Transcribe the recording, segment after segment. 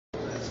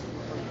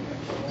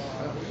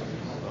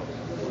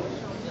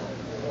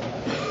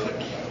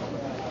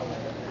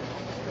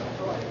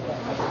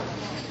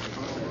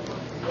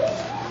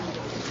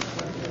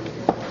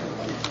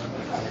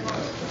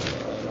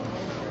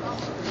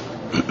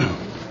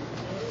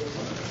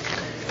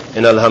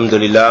إن الحمد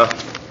لله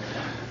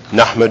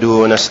نحمده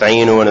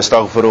ونستعينه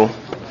ونستغفره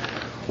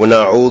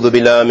ونعوذ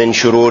بالله من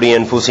شرور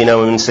أنفسنا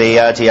ومن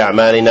سيئات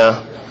أعمالنا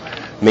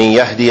من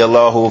يهدي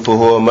الله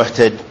فهو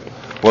مهتد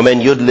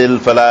ومن يضلل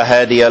فلا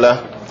هادي له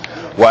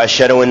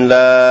وأشهد أن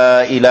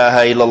لا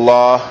إله إلا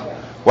الله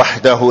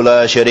وحده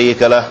لا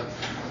شريك له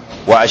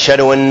وأشهد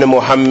أن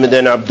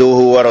محمدا عبده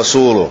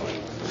ورسوله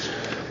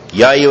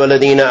يا أيها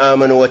الذين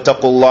آمنوا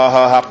واتقوا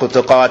الله حق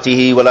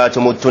تقاته ولا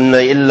تموتن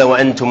إلا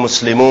وأنتم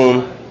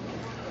مسلمون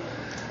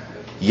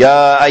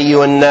يا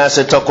أيها الناس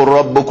اتقوا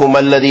ربكم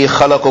الذي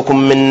خلقكم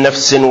من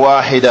نفس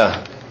واحدة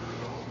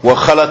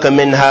وخلق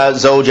منها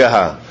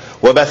زوجها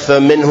وبث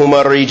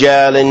منهما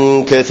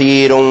رجالا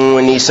كثيرا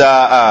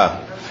ونساء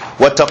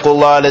واتقوا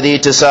الله الذي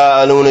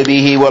تساءلون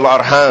به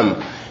والأرحام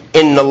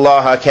إن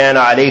الله كان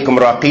عليكم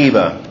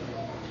رقيبا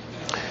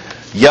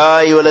يا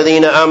أيها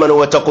الذين آمنوا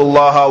واتقوا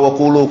الله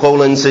وقولوا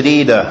قولا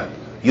سديدا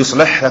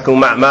يصلح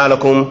لكم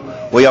أعمالكم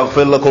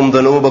ويغفر لكم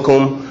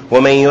ذنوبكم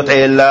ومن يطع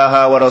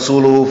الله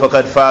ورسوله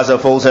فقد فاز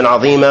فوزا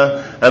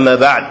عظيما أما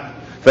بعد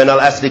فإن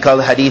الأصدق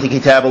الحديث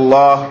كتاب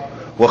الله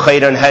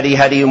وخير الهدي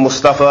هدي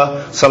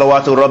المصطفى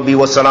صلوات ربي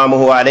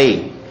وسلامه عليه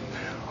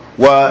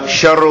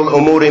وشر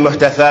الأمور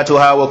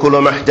محدثاتها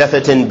وكل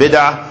محدثة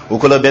بدعة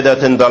وكل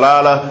بدعة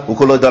ضلالة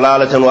وكل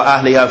ضلالة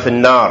وأهلها في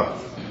النار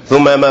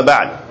ثم ما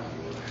بعد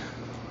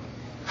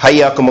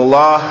حياكم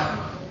الله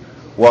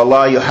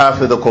والله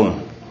يحافظكم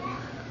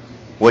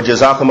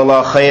وجزاكم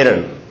الله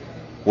خيرا.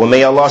 Well,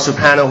 may Allah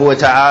subhanahu wa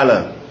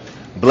ta'ala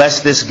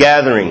bless this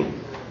gathering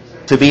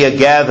to be a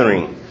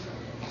gathering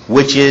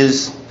which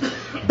is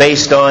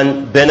based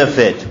on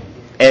benefit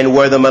and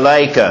where the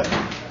malaika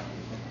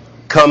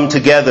come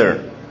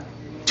together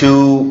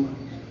to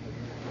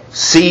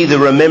see the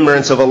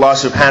remembrance of Allah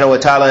subhanahu wa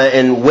ta'ala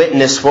and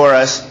witness for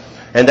us,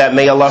 and that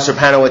may Allah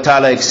subhanahu wa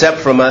ta'ala accept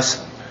from us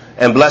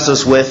and bless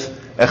us with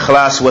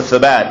ikhlas wa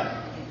thabat.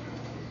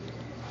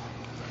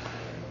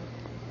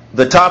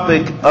 The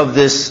topic of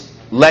this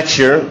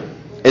lecture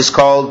is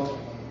called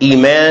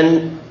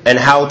Iman and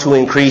how to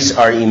increase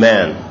our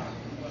Iman,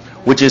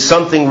 which is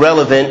something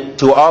relevant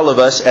to all of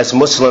us as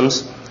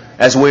Muslims,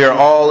 as we are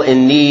all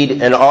in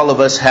need and all of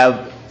us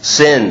have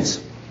sins.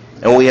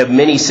 And we have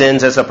many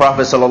sins, as the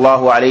Prophet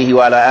sallallahu alaihi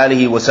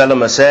wa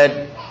sallam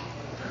said,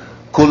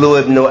 Kullu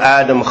ibn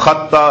Adam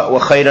khatta wa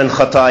khayran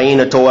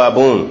khata'in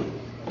tawabun.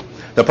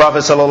 The Prophet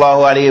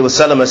sallallahu alaihi wa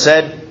sallam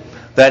said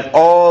that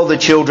all the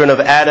children of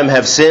Adam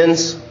have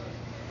sins,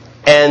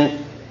 and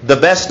the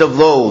best of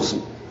those,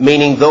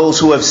 meaning those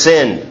who have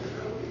sinned,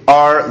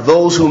 are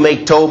those who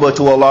make tawbah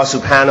to Allah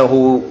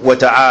subhanahu wa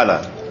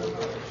ta'ala.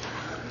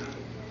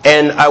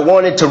 And I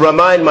wanted to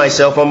remind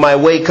myself on my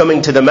way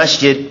coming to the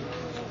Masjid,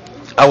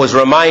 I was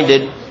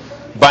reminded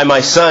by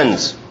my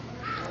sons.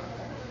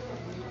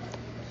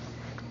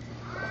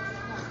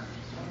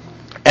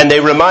 And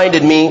they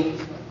reminded me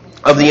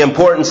of the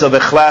importance of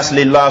ikhlas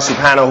lillah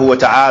subhanahu wa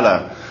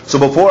ta'ala. So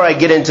before I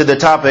get into the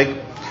topic,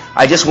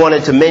 I just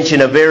wanted to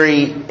mention a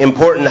very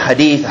important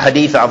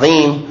hadith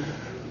azim,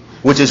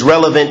 which is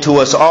relevant to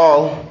us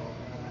all,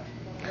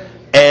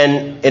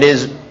 and it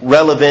is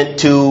relevant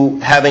to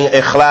having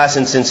ikhlas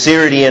and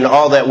sincerity in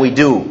all that we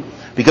do.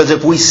 Because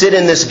if we sit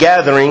in this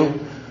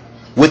gathering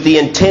with the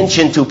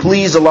intention to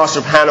please Allah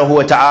subhanahu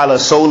wa ta'ala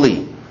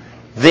solely,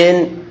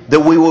 then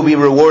that we will be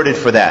rewarded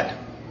for that.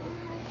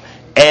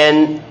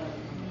 And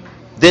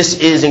this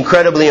is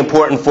incredibly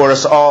important for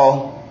us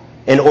all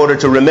in order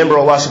to remember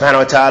Allah subhanahu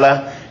wa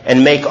ta'ala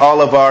and make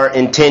all of our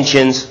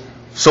intentions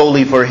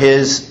solely for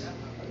Allah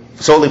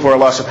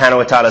subhanahu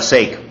wa ta'ala's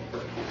sake.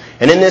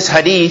 And in this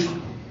hadith,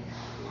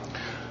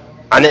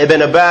 عن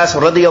ابن عباس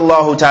رضي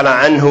الله تعالى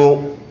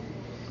عنه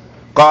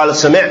قال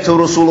سمعت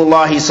رسول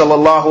الله صلى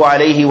الله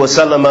عليه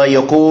وسلم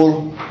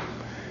يقول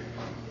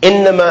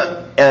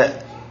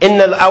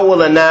إن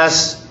الأول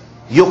الناس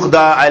يقضى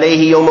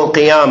عليه يوم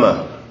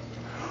القيامة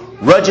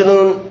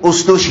رجل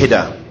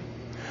استشهد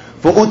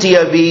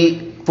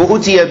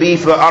فأتي بي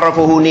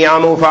فعرفه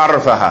نعمه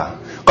فعرفها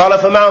قال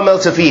فما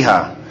عملت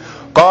فيها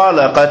قال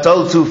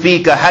قتلت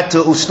فيك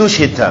حتى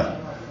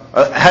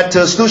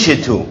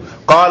استشهدت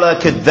قال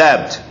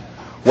كذبت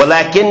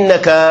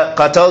ولكنك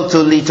قتلت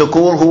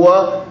لتقول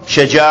هو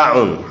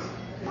شجاع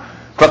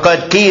فقد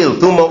قيل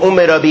ثم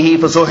أمر به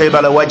فسحب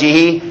على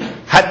وجهه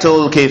حتى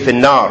ألقي في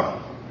النار.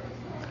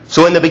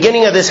 So in the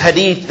beginning of this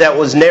hadith that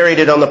was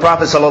narrated on the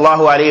Prophet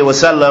sallallahu alaihi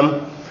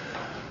wasallam,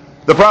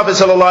 the Prophet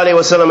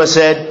ﷺ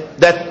said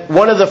that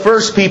one of the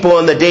first people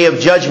on the Day of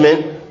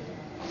Judgment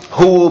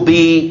who will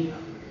be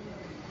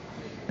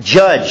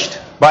judged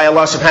by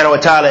Allah subhanahu wa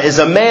ta'ala is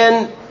a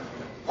man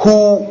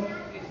who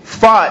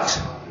fought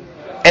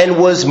and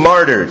was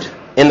martyred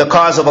in the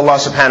cause of Allah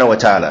subhanahu wa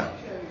ta'ala.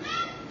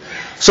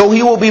 So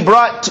he will be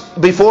brought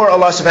before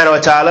Allah subhanahu wa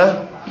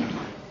ta'ala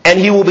and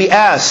he will be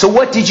asked, so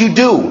what did you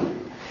do?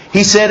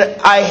 He said,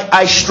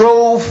 I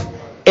strove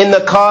in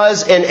the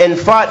cause and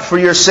fought for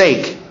your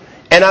sake.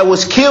 And I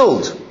was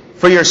killed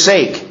for your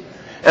sake.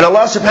 And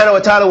Allah subhanahu wa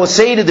ta'ala will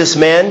say to this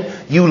man,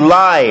 you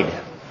lied.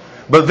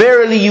 But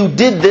verily you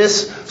did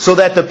this so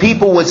that the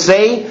people would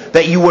say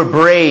that you were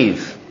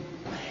brave.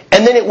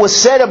 And then it was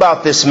said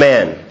about this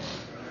man,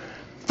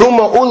 ثُمَّ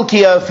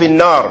أُلْقِيَ فِي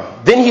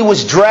النَّارِ, then he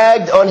was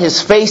dragged on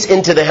his face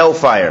into the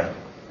hellfire.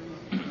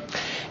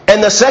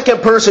 And the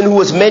second person who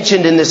was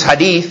mentioned in this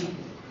hadith,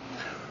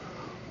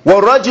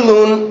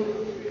 وَرَجُلٌ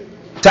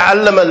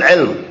تَعَلَّمَ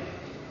الْعِلْمِ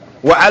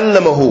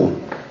وَعَلَّمَهُ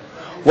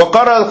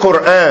وَقَرَأَ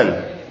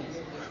الْقُرْآنِ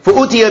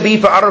فأتي بي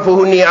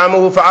فعرفه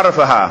نعمه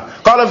فعرفها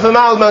قال فما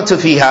عملت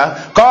فيها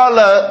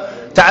قال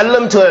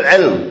تعلمت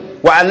العلم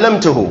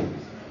وعلمته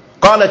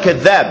قال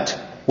كذبت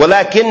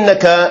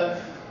ولكنك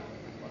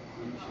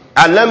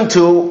علمت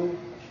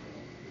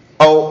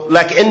أو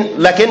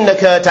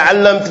لكنك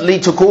تعلمت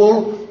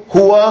لتقول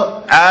هو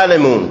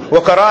عالم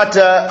وقرأت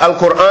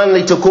القرآن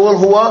لتقول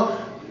هو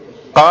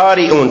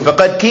قارئ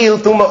فقد قيل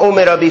ثم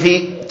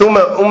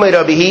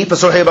أمر به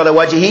فسحب على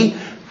وجهه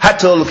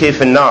حتى ألقي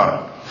في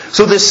النار.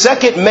 So the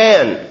second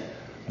man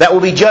that will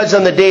be judged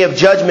on the day of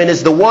judgment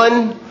is the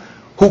one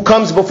who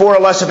comes before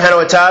Allah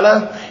subhanahu wa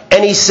ta'ala,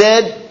 and he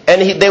said,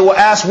 they will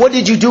ask, what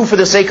did you do for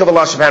the sake of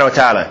Allah subhanahu wa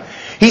ta'ala?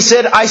 He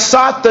said, I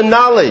sought the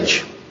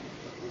knowledge.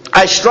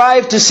 I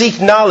strived to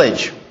seek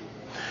knowledge.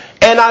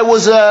 And I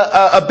was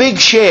a big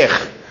sheikh,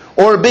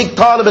 or a big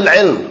talib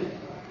al-ilm.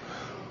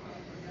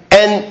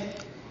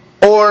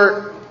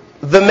 Or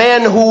the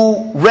man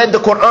who read the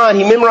Quran,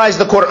 he memorized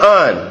the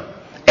Quran,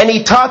 and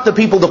he taught the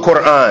people the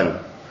Quran.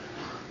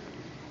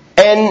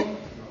 And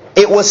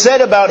it was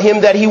said about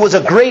him that he was a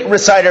great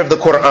reciter of the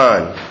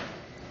Quran.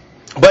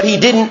 But he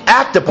didn't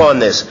act upon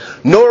this,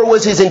 nor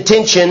was his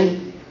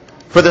intention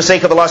for the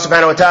sake of Allah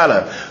subhanahu wa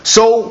ta'ala.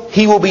 So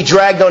he will be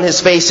dragged on his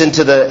face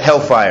into the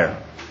hellfire.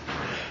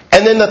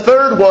 And then the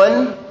third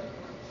one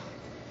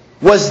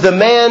was the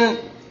man,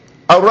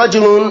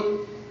 الرجل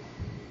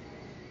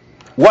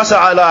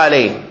وسع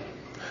عليه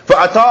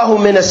فأتاه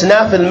من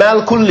أصناف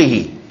المال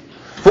كله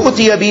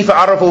فأتي بي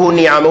فعرفه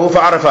نعمه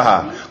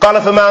فعرفها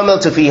قال فما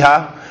عملت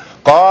فيها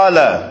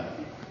قال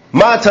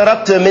ما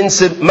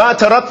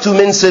تركت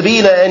من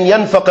سبيل أن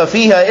ينفق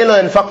فيها إلا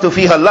أنفقت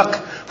فيها لك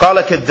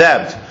قال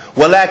كذبت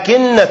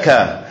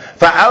ولكنك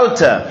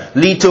فعلت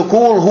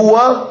لتقول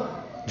هو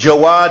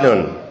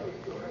جواد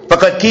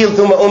فقد قيل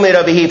ثم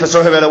أمر به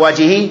فسحب على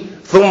وجهه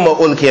ثم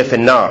ألقي في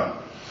النار.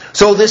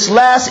 So this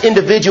last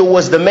individual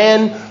was the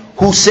man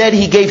who said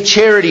he gave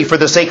charity for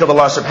the sake of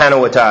Allah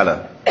subhanahu wa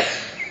ta'ala.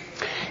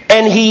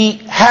 And he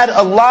had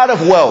a lot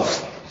of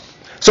wealth.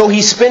 So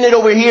he spent it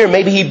over here.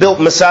 Maybe he built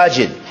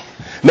Masjid.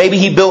 Maybe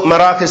he built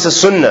Marakis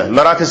al-Sunnah,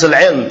 Marakis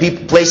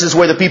al-Ilm, places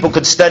where the people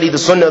could study the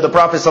Sunnah of the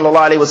Prophet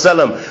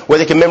ﷺ, where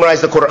they can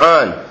memorize the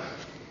Quran.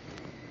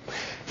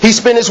 He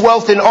spent his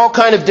wealth in all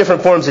kind of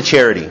different forms of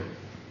charity.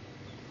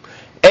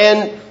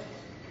 And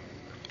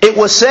it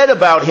was said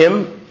about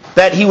him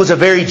that he was a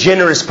very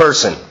generous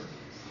person.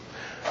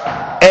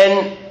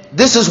 And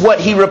this is what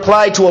he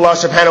replied to Allah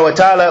subhanahu wa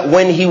ta'ala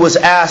when he was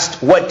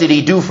asked, what did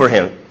he do for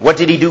him? What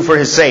did he do for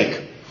his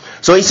sake?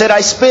 So he said,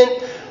 I spent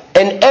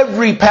in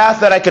every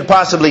path that I could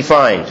possibly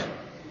find.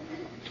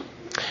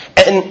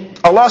 And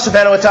Allah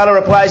subhanahu wa ta'ala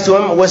replies to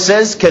him, what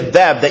says,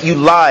 kadhab, that you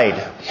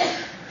lied.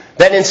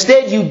 That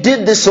instead you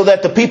did this so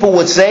that the people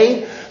would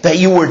say that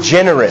you were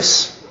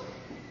generous.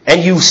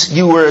 And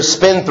you were a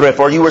spendthrift,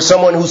 or you were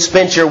someone who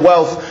spent your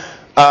wealth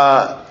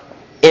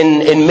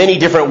in many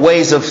different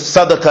ways of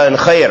sadaqah and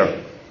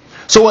khair.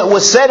 So it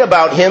was said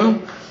about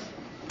him,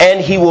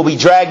 and he will be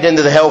dragged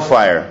into the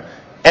hellfire.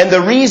 And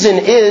the reason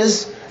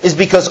is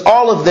because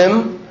all of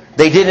them,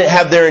 they didn't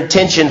have their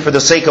intention for the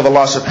sake of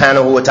Allah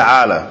subhanahu wa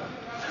ta'ala.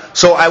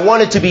 So I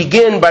wanted to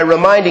begin by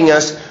reminding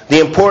us the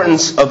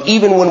importance of,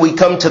 even when we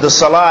come to the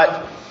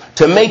salat,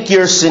 to make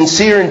your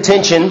sincere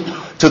intention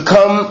to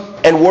come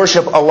and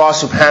worship Allah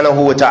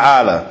subhanahu wa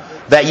ta'ala.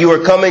 That you are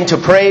coming to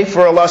pray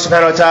for Allah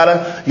subhanahu wa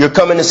ta'ala. You're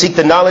coming to seek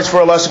the knowledge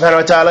for Allah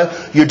subhanahu wa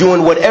ta'ala. You're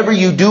doing whatever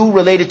you do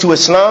related to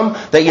Islam,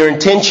 that your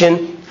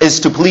intention is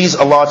to please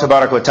Allah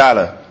tabarak wa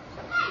ta'ala.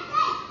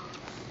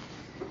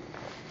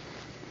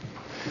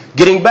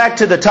 Getting back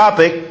to the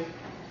topic,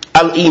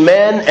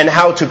 al-Iman and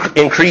how to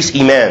increase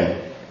Iman.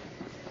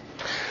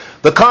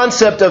 The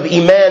concept of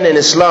Iman in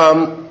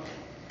Islam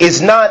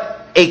is not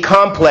a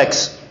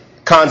complex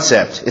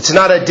concept. It's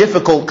not a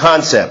difficult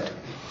concept.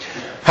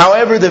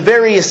 However, the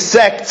various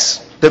sects,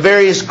 the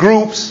various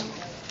groups,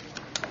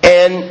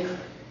 and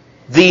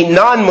the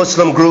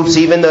non-Muslim groups,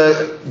 even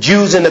the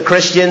Jews and the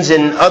Christians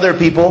and other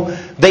people,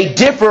 they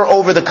differ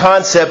over the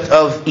concept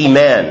of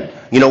Iman.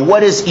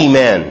 What is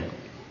Iman?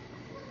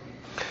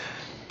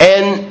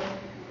 And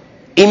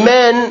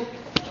Iman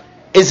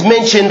is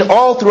mentioned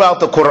all throughout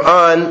the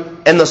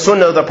Quran and the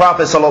Sunnah of the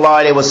Prophet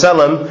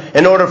ﷺ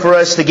in order for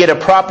us to get a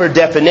proper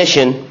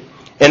definition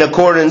in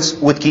accordance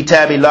with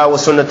Kitabillah wa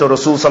Sunnatu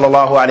Rasul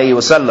sallallahu alayhi wa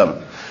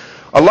sallam.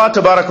 Allah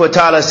tabarak wa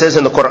ta'ala says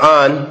in the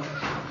Quran,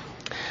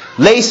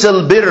 لَيْسَ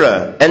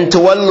الْبِرَّ أَن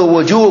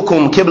تُوَلُّوا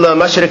وُجُوهَكُمْ قِبْلَ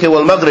الْمَشْرِقِ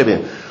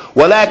وَالْمَغْرِبِ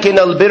وَلَكِنَّ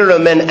الْبِرَّ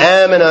مَنْ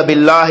آمَنَ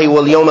بِاللَّهِ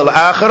وَالْيَوْمِ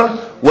الْآخِرِ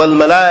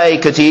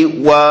وَالْمَلَائِكَةِ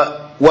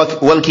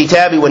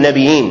وَالْكِتَابِ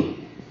وَالنَّبِيِّينَ.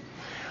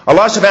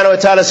 Allah subhanahu wa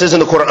ta'ala says in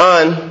the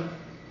Quran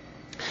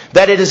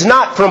that it is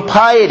not from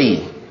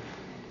piety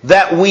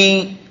that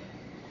we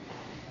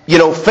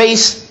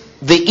face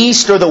the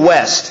east or the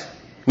west,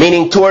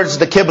 meaning towards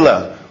the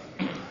Qibla,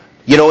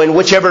 in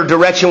whichever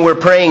direction we're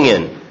praying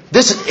in.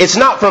 It's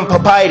not from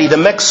piety. The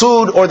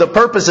maqsood, or the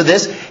purpose of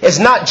this, is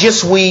not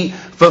just we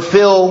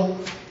fulfill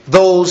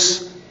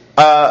those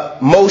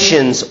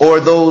motions or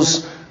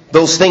those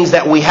things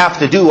that we have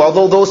to do,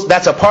 although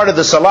that's a part of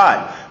the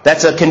salat.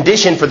 That's a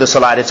condition for the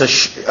salat. It's a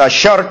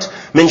shart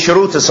min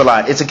shurut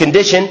salat. It's a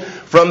condition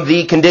from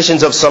the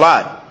conditions of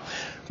salat.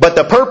 But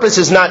the purpose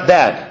is not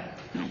that.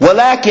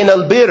 وَلَكِنَ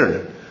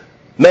الْبِرْ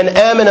مَنْ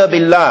آمَنَ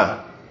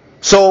بِاللَّهِ.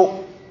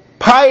 So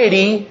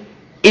piety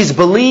is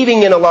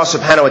believing in Allah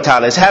subhanahu wa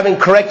ta'ala, is having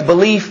correct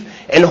belief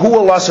in who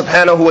Allah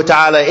subhanahu wa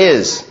ta'ala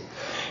is,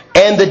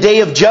 and the day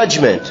of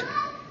judgment,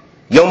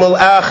 Yawm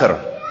al-Akhir,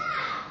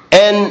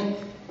 and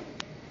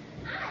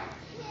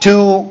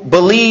to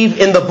believe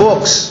in the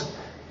books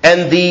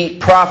and the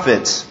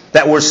prophets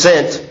that were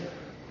sent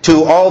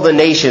to all the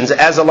nations,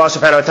 as Allah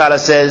subhanahu wa ta'ala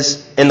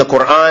says in the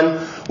Quran,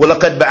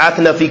 وَلَقَدْ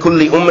بَعَثْنَا فِي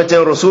كُلِّ أُمَّةٍ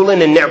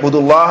رَسُولًا أَنْ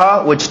نَعْبُدُوا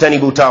اللَّهَ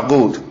وَاجْتَنِبُوا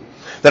الطَّاغُوتَ.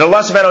 That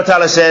Allah subhanahu wa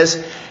ta'ala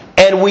says,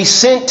 and we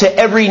sent to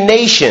every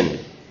nation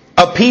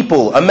a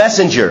people, a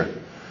messenger,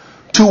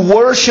 to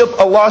worship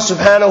Allah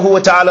subhanahu wa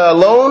ta'ala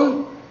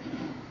alone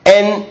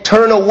and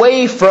turn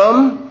away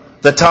from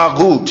the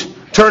taghut.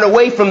 Turn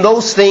away from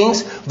those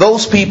things,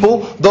 those people,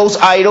 those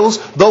idols,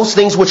 those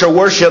things which are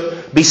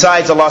worshipped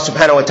besides Allah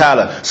subhanahu wa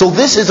ta'ala. So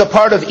this is a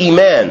part of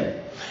Iman.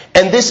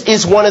 And this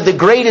is one of the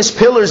greatest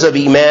pillars of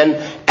Iman,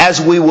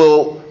 as we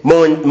will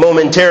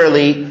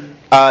momentarily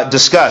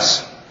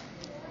discuss.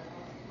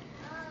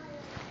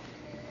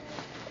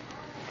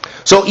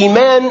 So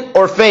Iman,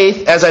 or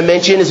faith, as I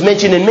mentioned, is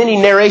mentioned in many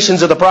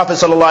narrations of the Prophet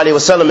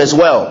ﷺ as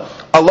well,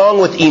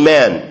 along with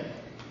Iman.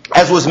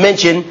 As was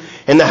mentioned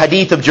in the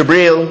hadith of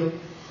Jibreel,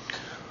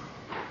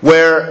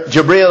 where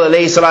Jibreel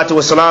alayhi salatu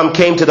wasalam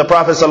came to the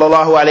Prophet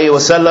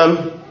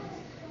ﷺ,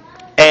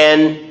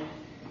 and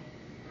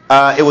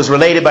it was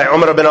related by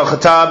Umar bin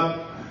al-Khattab,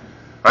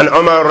 عن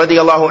عمر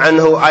رضي الله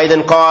عنه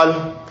أيضا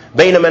قال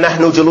بينما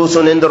نحن جلوس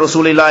عند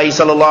رسول الله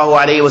صلى الله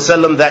عليه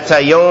وسلم ذات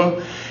يوم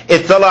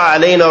اطلع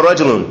علينا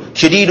رجل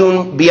شديد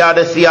بياض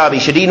الثياب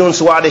شديد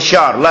سواد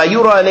الشعر لا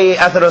يرى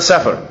عليه أثر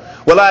السفر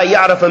ولا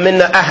يعرف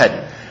منا أحد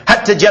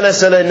حتى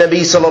جلس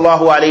للنبي صلى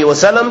الله عليه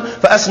وسلم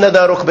فأسند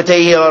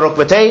ركبتيه إلى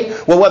ركبتيه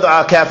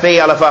ووضع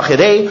كافيه على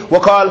فخذيه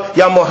وقال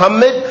يا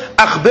محمد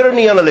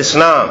أخبرني عن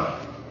الإسلام.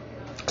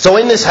 So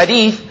in this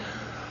hadith,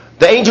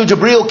 the angel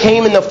Jibreel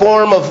came in the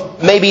form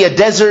of maybe a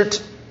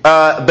desert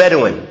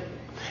Bedouin.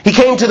 He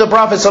came to the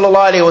Prophet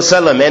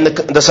ﷺ and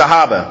the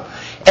Sahaba,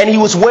 and he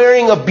was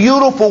wearing a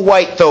beautiful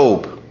white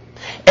thobe,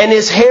 and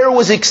his hair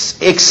was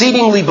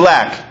exceedingly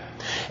black,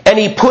 and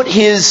he put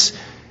his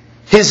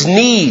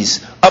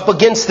knees up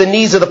against the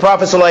knees of the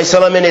Prophet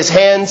ﷺ, and his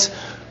hands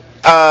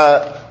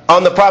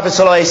on the Prophet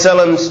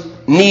ﷺ's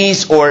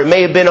knees, or it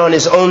may have been on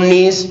his own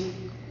knees,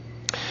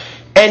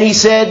 and he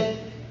said,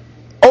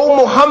 "O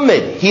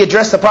Muhammad," he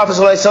addressed the Prophet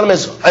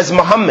ﷺ as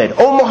Muhammad,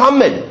 "O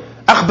Muhammad,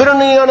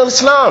 akhbirni an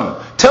al-Islam,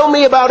 tell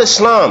me about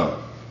Islam."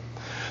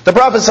 The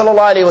Prophet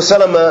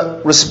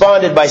ﷺ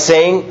responded by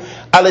saying,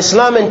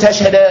 "Al-Islam an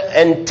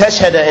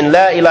tashhada an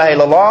la ilaha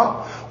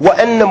illallah wa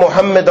anna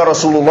Muhammad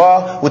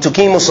Rasulullah wa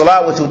tuqimu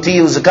salat wa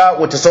tutiyu zakat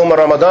wa tasawma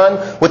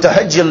Ramadan wa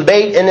tahajj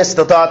al-bayt in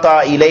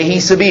istata'ta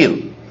ilayhi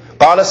sabil."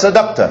 Qala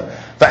sadaqta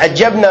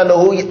fa'ajabna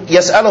lahu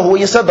yas'aluhu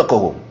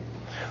yasaddaquhu.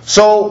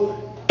 So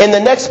in the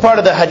next part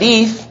of the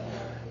hadith,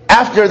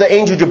 after the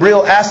angel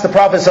Jibreel asked the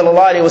Prophet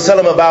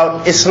ﷺ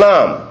about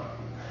Islam,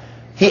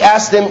 he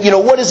asked him,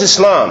 what is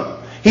Islam?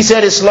 He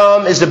said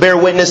Islam is to bear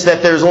witness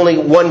that there is only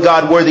one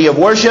God worthy of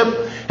worship,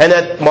 and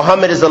that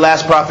Muhammad is the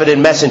last prophet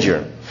and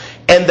messenger,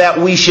 and that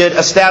we should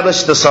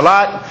establish the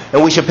salat,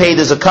 and we should pay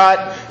the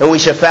zakat, and we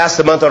should fast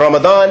the month of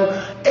Ramadan,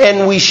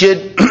 and we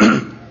should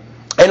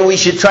and we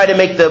should try to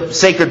make the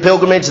sacred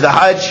pilgrimage, the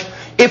Hajj,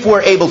 if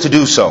we're able to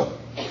do so.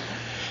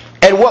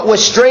 And what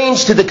was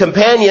strange to the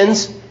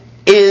companions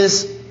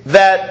is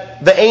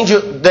that the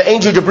angel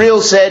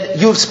Jibreel said,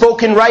 "You have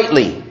spoken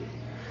rightly."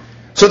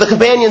 So the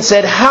companion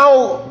said,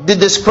 how did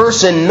this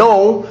person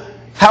know,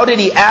 how did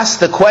he ask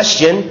the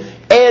question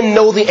and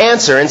know the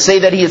answer and say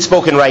that he had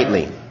spoken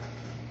rightly?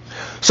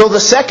 So the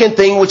second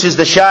thing, which is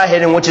the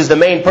shahid and which is the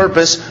main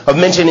purpose of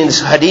mentioning this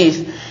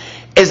hadith,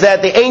 is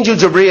that the angel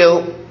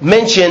Jibreel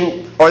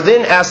mentioned, or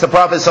then asked the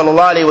Prophet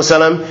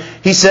ﷺ,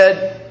 he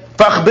said,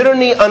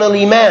 "Fakhbirni an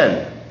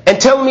al-iman,"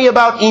 and tell me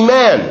about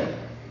Iman.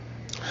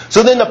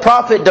 So then the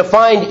Prophet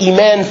defined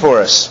Iman for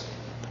us.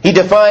 He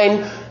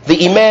defined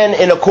the Iman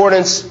in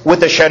accordance with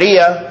the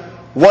Sharia,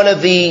 one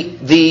of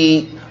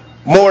the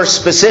more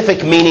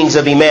specific meanings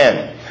of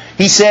Iman.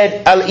 He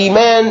said,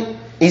 Al-Iman,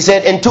 he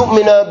said, "In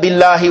tu'mina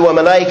billahi wa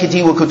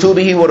malaikatihi wa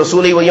kutubihi wa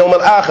rasulihi wa yawm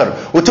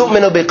al-akhir, wa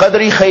tu'mina bi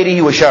qadri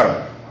khayrihi wa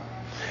sharr."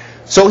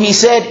 So he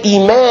said,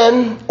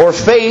 Iman, or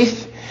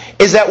faith,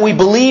 is that we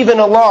believe in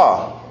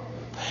Allah,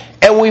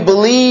 and we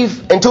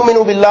believe in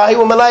tu'minu billahi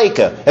wa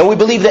malaika, and we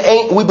believe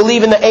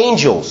in the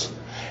angels,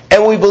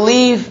 and we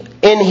believe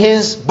in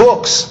His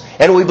books,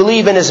 and we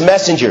believe in His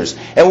messengers,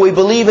 and we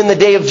believe in the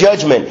day of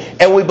judgment,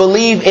 and we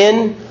believe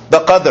in the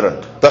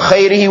qadr, the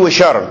khayrihi wa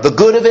shar, the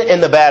good of it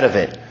and the bad of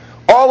it.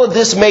 All of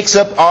this makes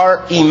up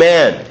our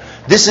iman.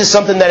 This is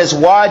something that is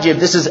wajib.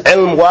 This is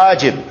ilm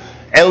wajib,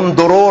 ilm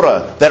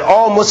durura, that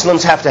all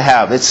Muslims have to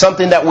have. It's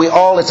something that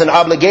it's an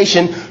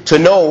obligation to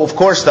know, of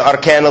course, the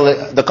arkan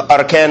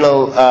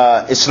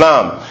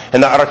Islam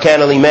and the arkan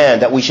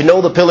al-iman, that we should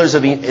know the pillars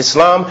of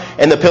Islam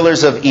and the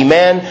pillars of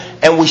iman,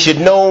 and we should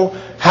know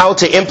how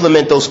to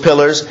implement those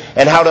pillars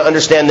and how to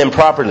understand them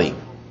properly.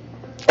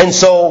 And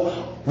so,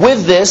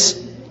 with this,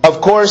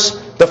 of course,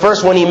 the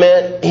first one he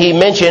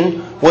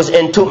mentioned was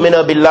in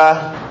tu'mina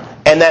billah,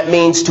 and that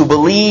means to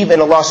believe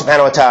in Allah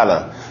subhanahu wa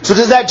ta'ala. So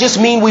does that just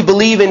mean we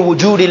believe in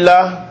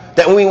wujudillah?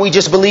 That we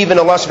just believe in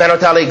Allah subhanahu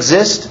wa ta'ala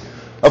exists?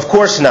 Of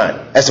course not.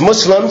 As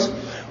Muslims,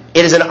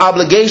 it is an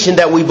obligation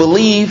that we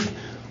believe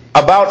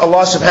about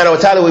Allah subhanahu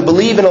wa ta'ala. We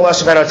believe in Allah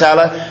subhanahu wa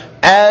ta'ala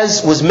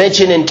as was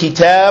mentioned in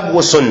Kitab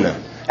wa Sunnah,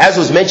 as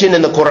was mentioned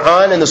in the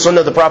Quran and the Sunnah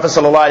of the Prophet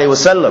sallallahu alaihi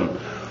wasallam.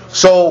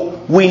 So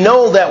we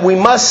know that we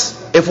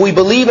must, if we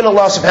believe in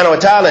Allah subhanahu wa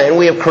ta'ala and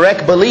we have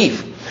correct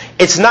belief,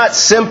 it's not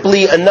simple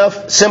enough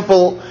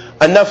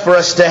for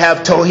us to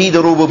have Tawheed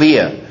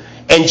al-Rububiyyah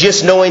and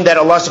just knowing that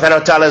Allah subhanahu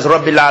wa ta'ala is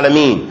Rabbil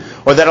Alameen,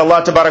 or that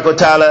Allah tabarak wa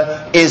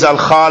ta'ala is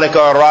Al-Khaliq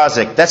or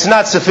Al-Razik. That's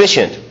not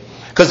sufficient,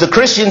 because the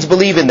Christians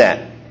believe in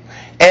that,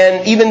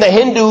 and even the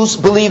Hindus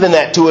believe in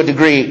that to a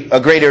degree,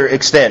 a greater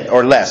extent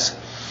or less.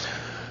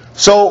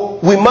 So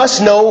we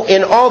must know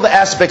in all the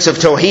aspects of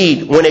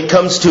Tawheed when it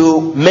comes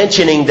to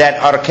mentioning that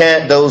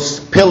arkan, those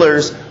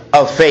pillars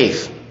of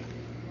faith.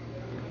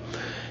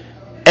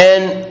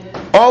 And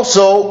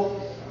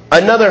also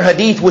another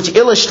hadith which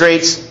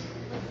illustrates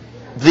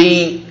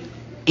the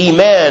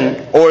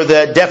iman, or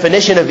the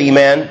definition of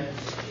iman,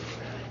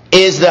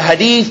 is the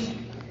hadith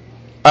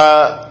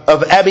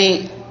of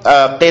Abi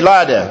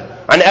Qilada.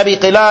 عن أبي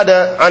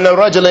قلادة عن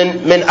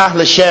رجل من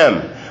أهل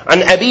الشام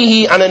عن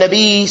أبيه عن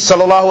النبي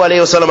صلى الله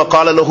عليه وسلم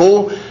قال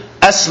له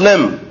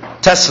أسلم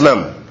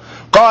تسلم.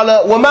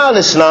 قال وما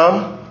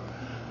الإسلام؟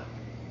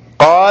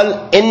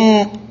 قال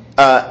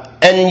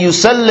أن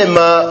يسلم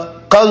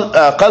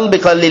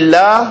قلبك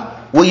لله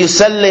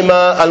ويسلم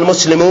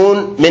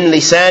المسلمون من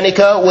لسانك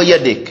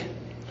ويدك.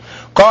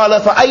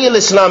 قال فأي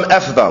الإسلام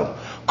أفضل؟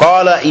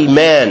 قال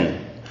إيمان.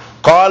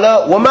 قال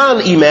وما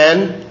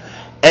الإيمان؟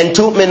 أن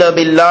تؤمن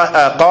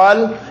بالله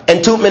قال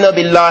أن تؤمن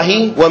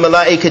بالله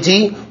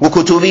وملائكته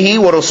وكتبه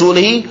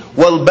ورسوله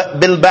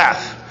بالبعث.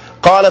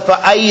 قال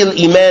فأي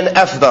الإيمان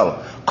أفضل؟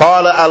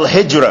 قال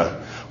الهجرة.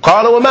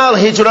 قال وما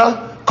الهجرة؟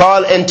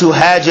 قال أن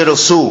تهاجر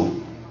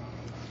السوء.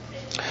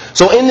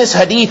 So in this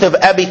hadith of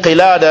Abi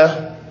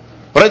Qilada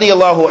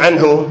radiyallahu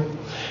anhu,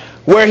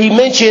 where he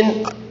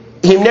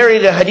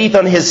narrated a hadith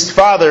on his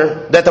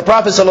father, that the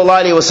Prophet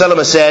sallallahu alaihi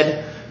wasallam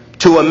said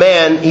to a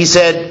man, he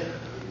said,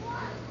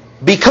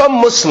 become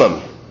Muslim,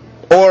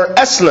 or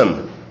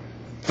Aslam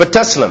for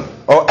Taslim,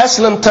 or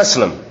Aslam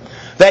Taslim.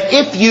 That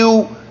if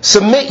you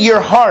submit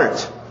your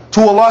heart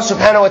to Allah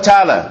subhanahu wa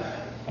ta'ala,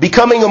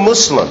 becoming a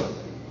Muslim,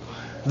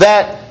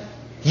 that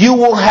you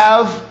will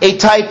have a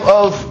type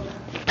of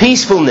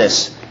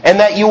peacefulness, and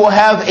that you will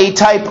have a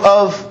type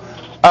of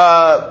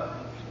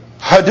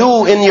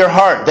hadu in your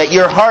heart, that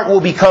your heart will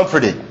be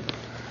comforted.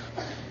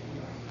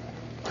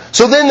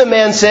 So then the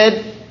man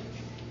said,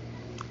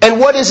 and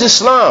what is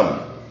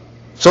Islam?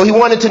 So he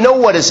wanted to know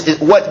what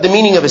the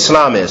meaning of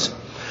Islam is.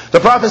 The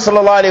Prophet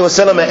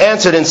ﷺ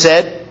answered and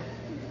said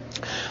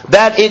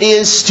that it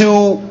is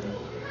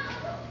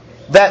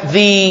that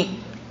the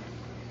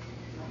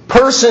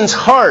person's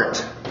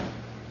heart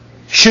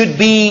should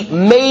be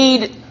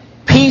made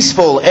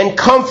peaceful and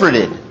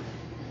comforted,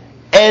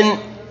 and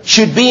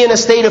should be in a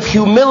state of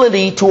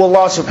humility to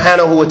Allah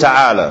subhanahu wa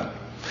ta'ala.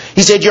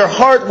 He said your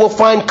heart will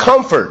find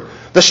comfort.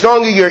 The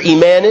stronger your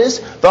iman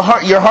is,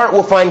 your heart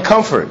will find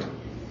comfort.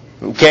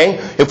 Okay?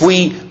 If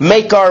we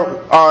make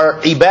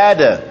our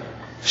ibadah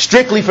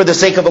strictly for the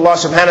sake of Allah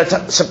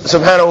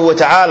subhanahu wa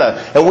ta'ala,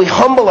 and we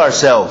humble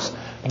ourselves,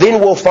 then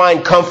we'll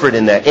find comfort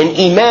in that.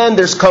 In iman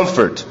there's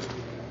comfort.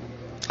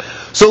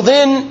 So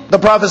then the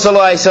Prophet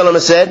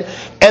ﷺ said,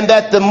 and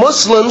that the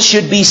Muslims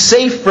should be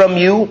safe from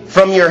you,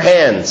 from your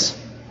hands.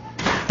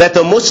 That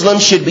the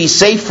Muslims should be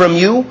safe from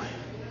you,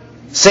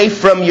 safe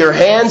from your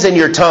hands and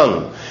your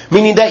tongue.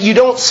 Meaning that you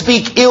don't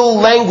speak ill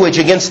language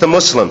against the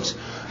Muslims.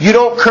 You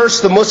don't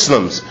curse the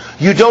Muslims.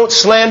 You don't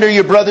slander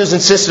your brothers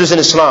and sisters in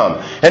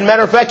Islam. And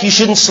matter of fact, you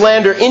shouldn't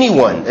slander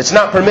anyone. It's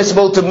not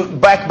permissible to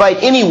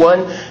backbite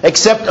anyone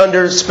except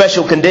under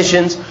special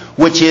conditions,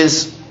 which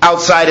is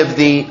outside of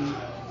the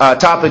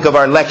topic of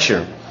our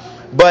lecture.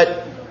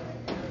 But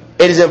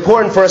it is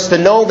important for us to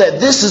know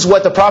that this is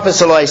what the Prophet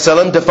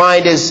ﷺ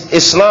defined as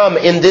Islam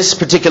in this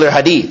particular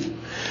hadith.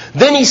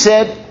 Then he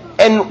said,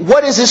 and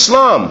what is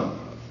Islam?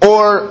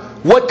 Or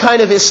what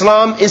kind of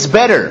Islam is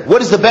better?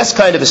 What is the best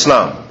kind of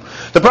Islam?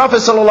 The Prophet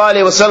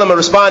ﷺ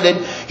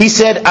responded, he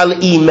said,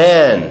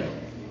 Al-Iman.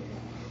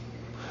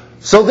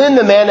 So then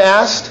the man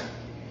asked,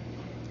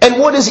 and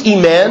what is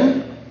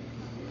Iman?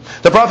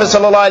 The Prophet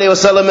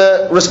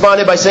ﷺ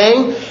responded by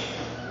saying,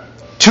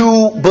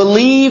 to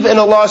believe in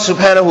Allah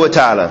subhanahu wa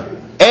ta'ala,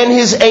 and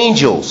His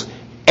angels,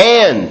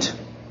 and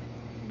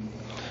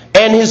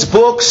his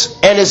books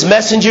and his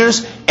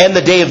messengers and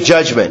the day of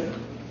judgment.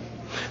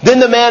 Then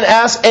the man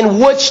asked, and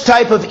which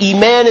type of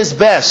iman is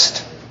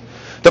best?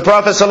 The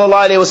Prophet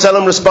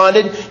ﷺ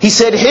responded, he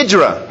said,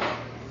 hijrah,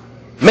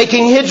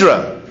 making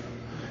hijrah.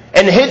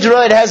 And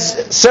hijrah, it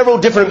has several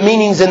different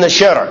meanings in the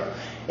Sharia.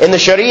 In the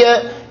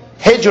Sharia,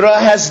 hijrah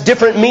has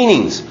different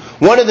meanings.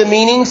 One of the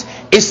meanings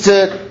is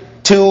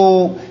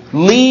to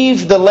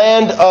leave the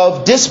land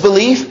of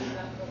disbelief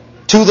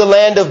to the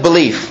land of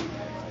belief.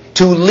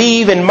 To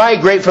leave and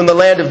migrate from the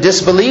land of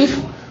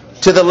disbelief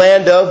to the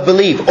land of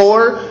belief.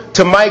 Or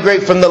to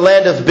migrate from the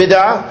land of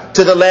bid'ah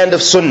to the land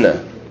of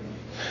sunnah.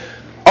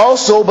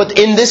 Also, but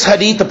in this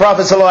hadith, the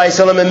Prophet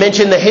ﷺ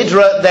mentioned the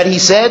hijrah that he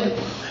said,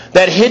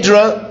 that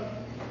hijrah,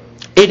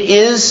 it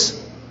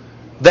is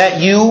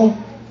that you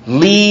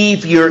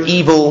leave your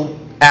evil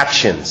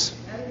actions.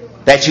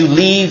 That you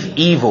leave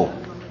evil.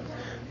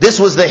 This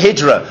was the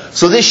hijrah.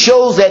 So this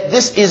shows that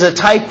this is a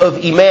type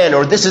of iman,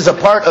 or this is a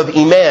part of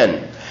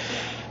iman.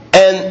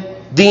 And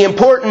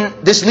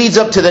this leads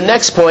up to the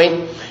next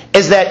point,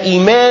 is that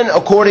iman,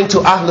 according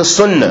to Ahl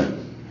Sunnah,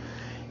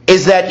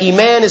 is that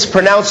iman is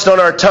pronounced on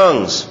our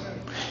tongues,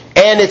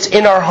 and it's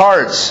in our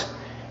hearts,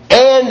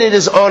 and it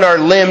is on our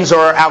limbs or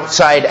our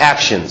outside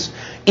actions.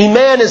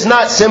 Iman is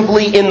not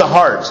simply in the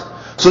heart.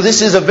 So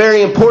this is a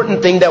very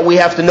important thing that we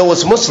have to know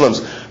as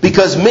Muslims,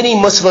 because many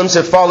Muslims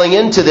have fallen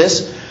into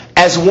this,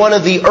 as one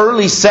of the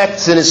early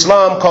sects in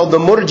Islam called the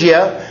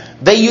Murji'ah.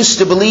 They used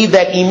to believe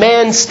that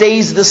iman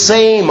stays the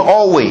same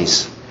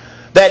always.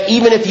 That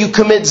even if you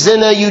commit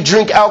zina, you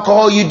drink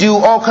alcohol, you do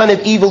all kind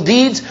of evil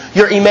deeds,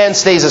 your iman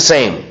stays the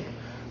same.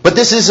 But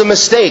this is a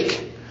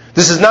mistake.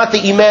 This is not the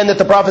iman that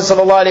the Prophet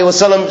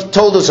ﷺ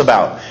told us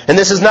about. And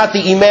this is not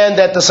the iman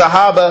that the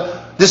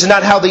Sahaba, this is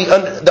not how the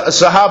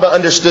Sahaba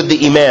understood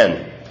the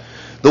iman.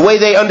 The way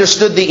they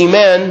understood the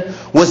iman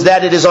was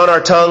that it is on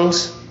our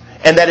tongues,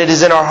 and that it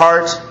is in our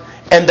heart,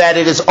 and that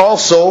it is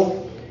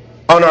also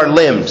on our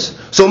limbs.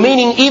 So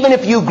meaning, even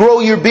if you grow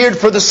your beard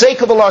for the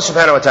sake of Allah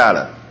subhanahu wa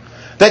ta'ala,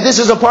 that this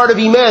is a part of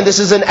iman, this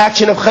is an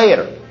action of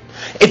khair.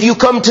 If you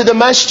come to the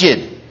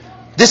masjid,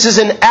 this is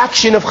an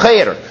action of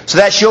khair. So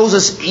that shows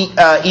us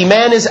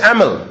iman is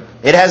amal.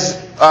 It has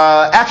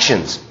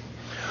actions.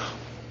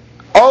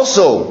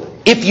 Also,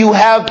 if you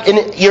have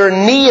in your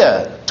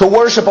niyyah to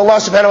worship Allah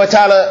subhanahu wa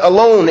ta'ala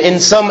alone in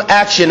some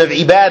action of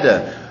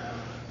ibadah,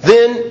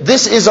 then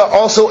this is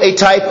also a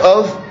type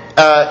of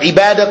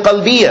ibadah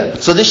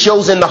qalbiyah. So this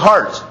shows in the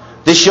heart.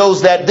 This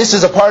shows that this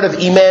is a part of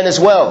iman as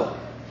well.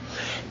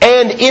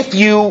 And if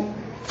you,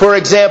 for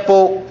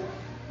example,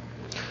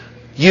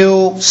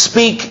 you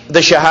speak the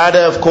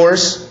shahada, of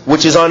course,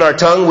 which is on our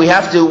tongue. We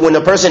have to, when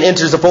a person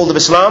enters the fold of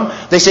Islam,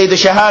 they say the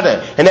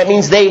shahada. And that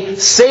means they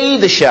say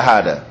the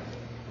shahada.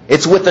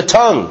 It's with the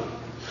tongue.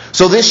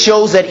 So this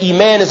shows that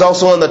iman is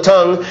also on the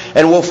tongue.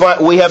 And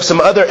we have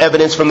some other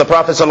evidence from the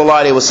Prophet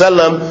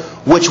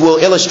ﷺ which will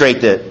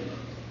illustrate that.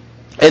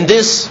 And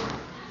this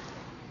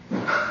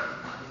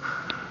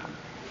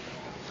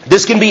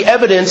can be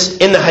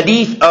evidenced in the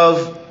hadith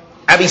of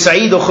Abi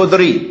Sa'id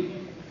al-Khudri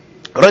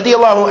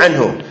radiyallahu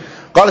anhu.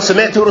 قال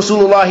سمعت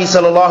رسول الله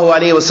صلى الله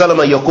عليه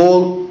وسلم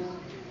يقول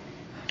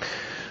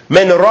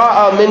من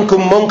رأى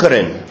منكم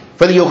منكرا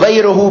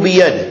فليغيره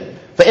بيده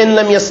فإن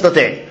لم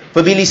يستطع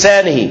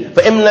فبلسانه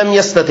فإن لم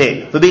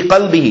يستطع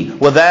فبقلبه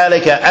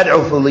وذلك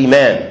أضعف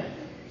الإيمان.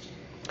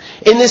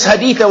 In this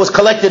hadith that was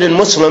collected in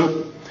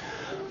Muslim,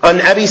 on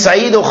Abi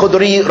Sa'id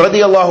al-Khudri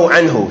radiyallahu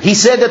anhu, he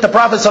said that the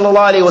Prophet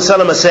sallallahu alaihi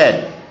wasallam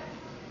said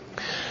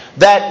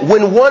that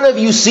when one of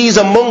you sees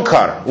a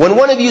munkar, when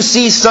one of you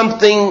sees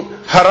something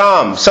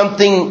haram,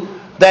 something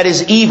that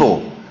is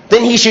evil,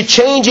 then he should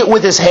change it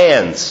with his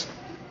hands.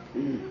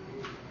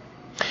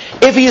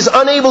 If he is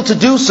unable to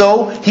do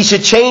so, he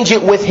should change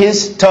it with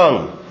his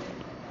tongue.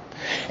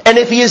 And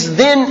if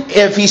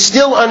he's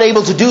still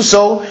unable to do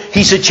so,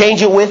 he should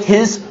change it with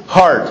his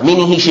heart,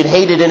 meaning he should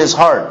hate it in his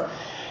heart.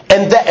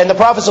 And the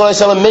Prophet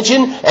ﷺ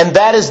mentioned, and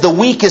that is the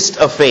weakest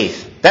of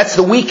faith. That's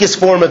the weakest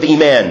form of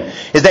iman,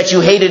 is that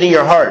you hate it in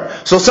your heart.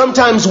 So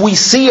sometimes we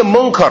see a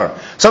munkar,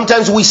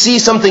 sometimes we see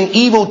something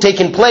evil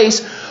taking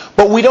place,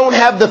 but we don't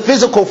have the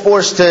physical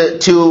force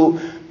to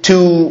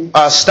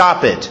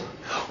stop it.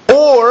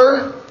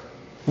 Or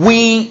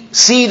we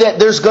see that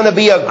there's going to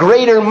be a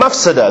greater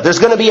mafsada, there's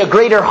going to be a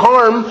greater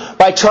harm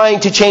by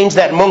trying to change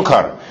that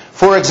munkar.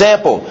 For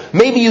example,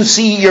 maybe you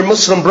see your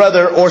Muslim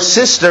brother or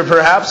sister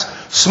perhaps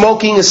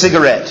smoking a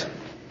cigarette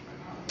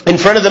in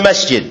front of the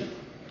masjid.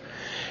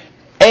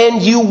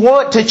 And you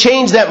want to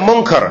change that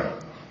munkar.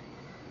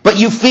 But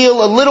you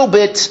feel a little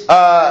bit,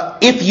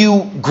 if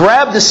you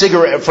grab the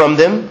cigarette from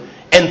them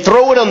and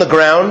throw it on the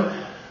ground,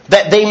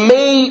 that they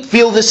may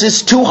feel this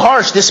is too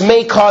harsh, this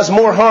may cause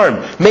more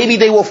harm. Maybe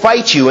they will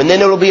fight you, and then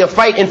there will be a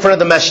fight in front of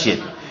the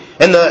masjid.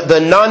 And the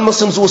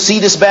non-Muslims will see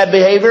this bad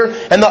behavior,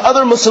 and the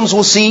other Muslims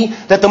will see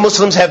that the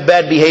Muslims have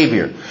bad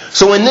behavior.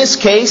 So in this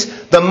case,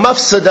 the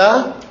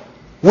mafsada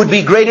would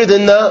be greater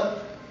than the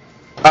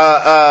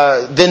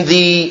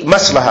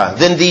maslaha,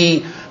 than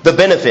the the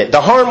benefit.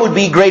 The harm would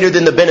be greater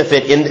than the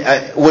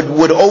benefit,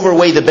 would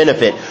overweigh the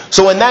benefit.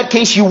 So in that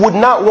case, you would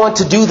not want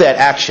to do that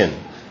action.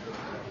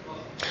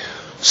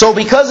 So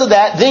because of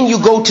that, then you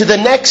go to the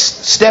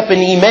next step in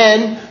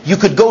Iman. You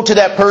could go to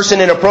that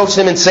person and approach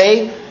them and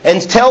say,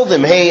 and tell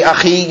them, hey,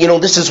 akhi,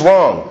 this is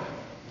wrong.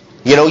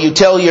 You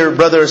tell your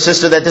brother or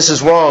sister that this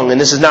is wrong and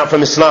this is not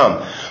from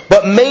Islam.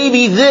 But maybe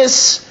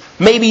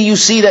you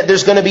see that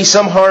there's going to be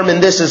some harm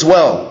in this as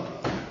well.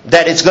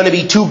 That it's going to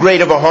be too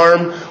great of a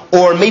harm,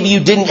 or maybe you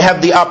didn't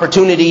have the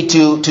opportunity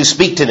to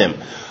speak to them.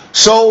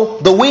 So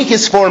the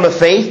weakest form of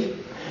faith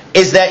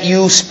is that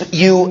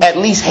you at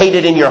least hate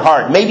it in your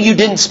heart. Maybe you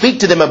didn't speak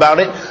to them about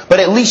it,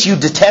 but at least you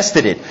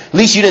detested it. At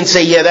least you didn't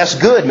say, yeah, that's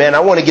good, man, I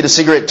want to get a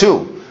cigarette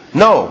too.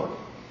 No,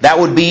 that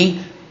would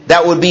be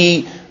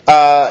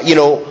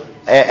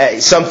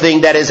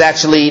something that is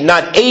actually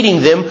not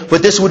aiding them,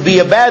 but this would be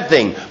a bad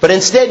thing. But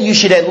instead, you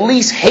should at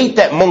least hate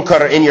that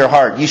munkar in your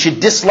heart. You should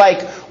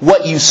dislike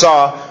what you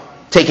saw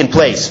taking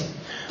place.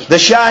 The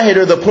shahid,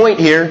 or the point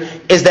here,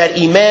 is that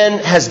Iman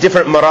has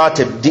different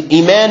maratib.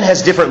 Iman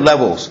has different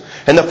levels.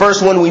 And the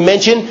first one we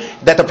mentioned,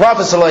 that the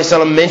Prophet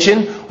ﷺ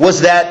mentioned,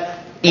 was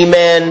that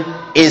Iman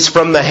is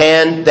from the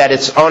hand, that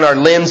it's on our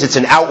limbs, it's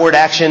an outward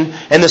action.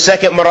 And the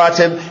second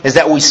maratib is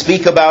that we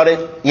speak about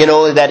it,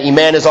 that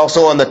Iman is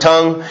also on the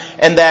tongue.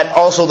 And that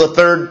also the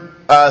third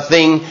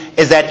thing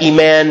is that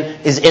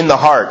Iman is in the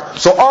heart.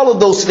 So all of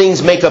those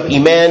things make up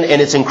Iman,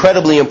 and it's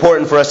incredibly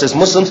important for us as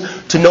Muslims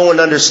to know and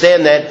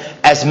understand that,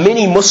 as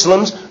many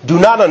Muslims do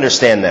not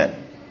understand that.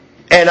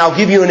 And I'll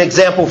give you an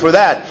example for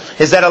that,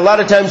 is that a lot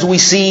of times we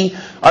see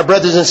our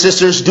brothers and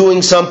sisters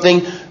doing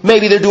something,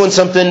 maybe they're doing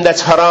something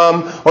that's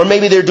haram, or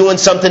maybe they're doing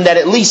something that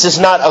at least is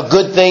not a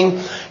good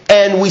thing,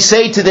 and we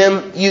say to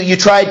them, you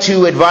try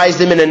to advise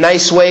them in a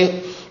nice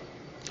way,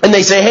 and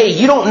they say, hey,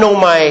 you don't know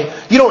my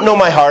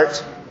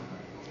heart.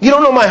 You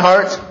don't know my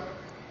heart.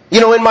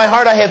 In my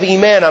heart I have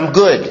Iman, I'm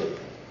good.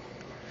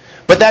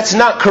 But that's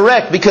not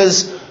correct,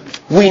 because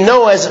we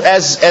know,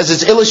 as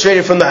is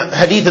illustrated from the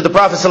hadith of the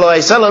Prophet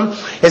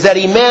ﷺ, is that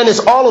Iman is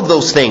all of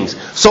those things.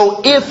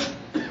 So if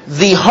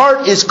the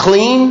heart is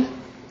clean,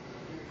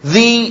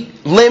 the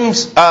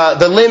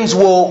limbs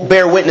will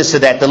bear witness to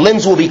that. The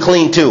limbs will be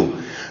clean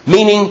too.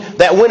 Meaning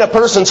that when a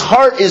person's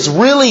heart is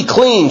really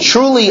clean,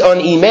 truly on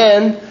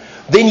Iman,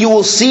 then you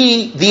will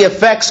see the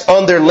effects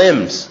on their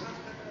limbs.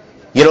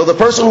 The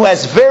person who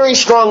has very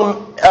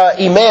strong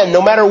Iman,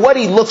 no matter what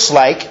he looks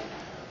like,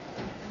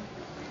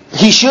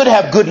 he should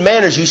have good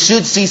manners. You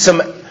should see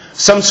some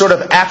sort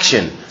of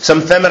action, some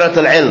thamarat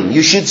al-ilm.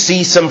 You should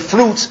see some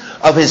fruits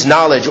of his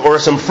knowledge, or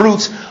some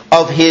fruits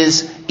of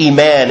his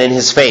Iman and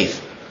his faith.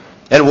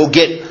 And we'll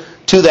get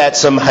to that,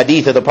 some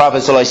hadith of the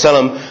Prophet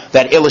ﷺ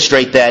that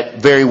illustrate that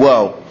very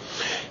well.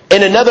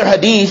 In another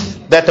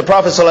hadith that the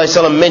Prophet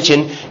ﷺ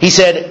mentioned, he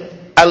said,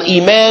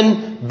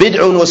 Al-Iman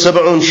bid'un wa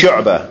sab'un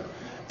shu'bah.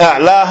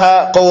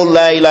 أعلاها قول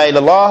لا إله إلا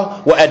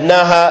الله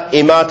وأدناها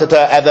إماتة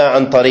أذى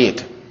عن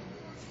طريق.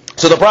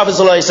 So the Prophet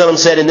ﷺ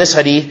said in this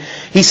hadith,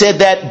 he said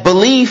that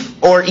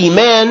belief, or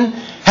Iman,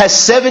 has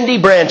 70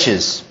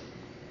 branches.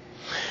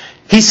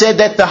 He said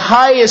that the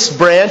highest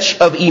branch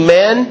of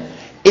Iman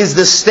is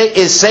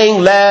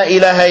saying La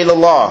ilaha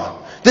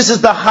illallah. This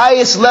is the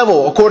highest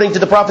level according to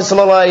the Prophet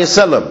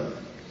ﷺ.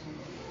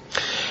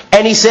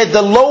 And he said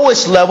the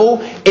lowest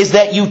level is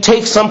that you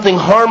take something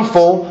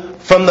harmful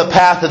from the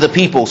path of the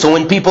people. So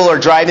when people are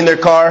driving their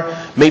car,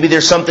 maybe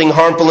there's something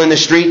harmful in the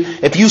street.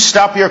 If you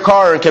stop your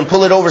car and can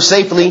pull it over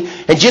safely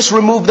and just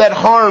remove that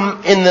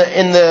harm in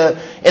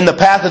the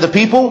path of the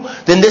people,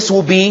 then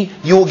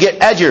you will get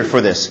ajr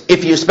for this.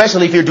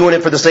 Especially if you're doing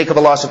it for the sake of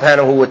Allah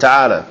subhanahu wa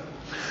ta'ala.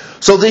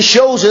 So this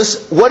shows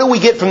us, what do we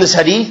get from this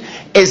hadith?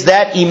 Is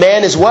that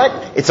Iman is what?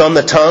 It's on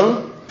the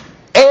tongue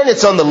and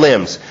it's on the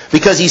limbs.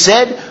 Because he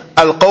said,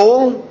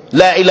 Al-Qawl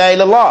La ilaha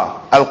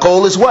illallah.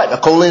 Al-Qawl is what?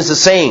 Al-Qawl is the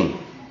saying.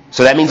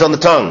 So that means on the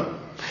tongue.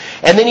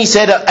 And then he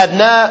said,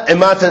 Adna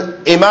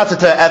imatata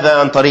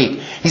adha an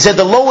tariq. He said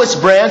the lowest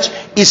branch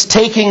is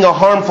taking a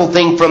harmful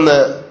thing from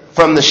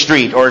the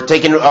street, or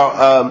taking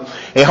a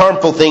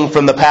harmful thing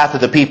from the path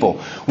of the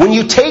people. When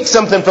you take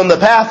something from the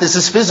path, this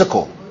is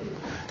physical.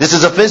 This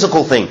is a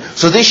physical thing.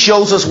 So this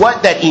shows us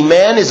what? That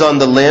Iman is on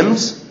the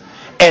limbs,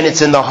 and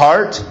it's in the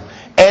heart,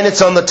 and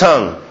it's on the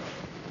tongue.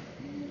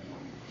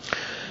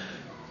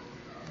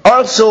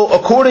 Also,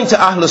 according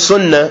to Ahl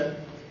Sunnah,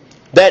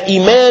 that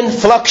Iman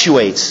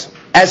fluctuates,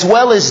 as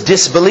well as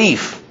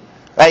disbelief.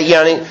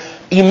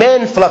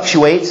 Iman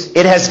fluctuates.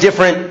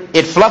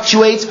 It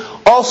fluctuates.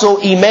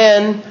 Also,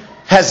 Iman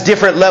has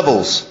different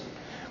levels.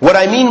 What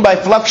I mean by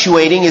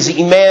fluctuating is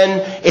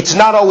Iman, it's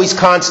not always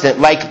constant.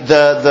 Like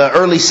the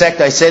early sect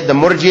I said, the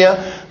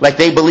Murji'ah, like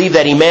they believe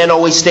that Iman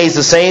always stays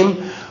the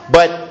same.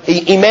 But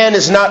Iman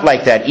is not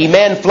like that.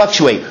 Iman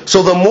fluctuates.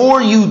 So the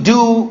more you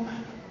do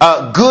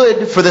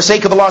good for the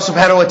sake of Allah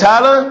subhanahu wa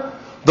ta'ala,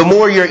 the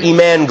more your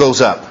Iman goes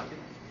up.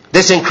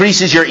 This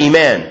increases your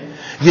Iman.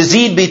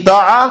 Yazid bi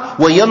ta'a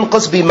wa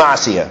yanqas bi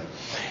ma'siyah.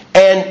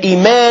 And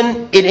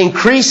Iman, it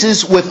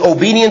increases with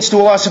obedience to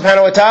Allah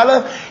subhanahu wa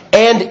ta'ala,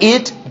 and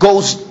it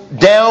goes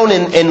down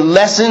and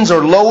lessens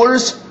or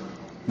lowers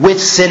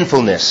with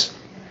sinfulness.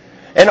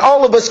 And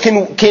all of us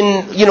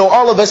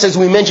all of us, as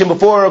we mentioned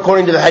before,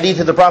 according to the hadith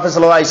of the Prophet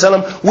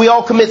ﷺ, we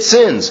all commit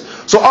sins.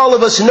 So all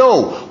of us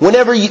know,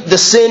 whenever the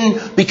sin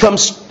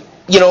becomes,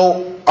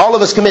 all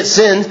of us commit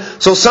sins.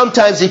 So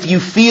sometimes if you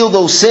feel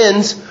those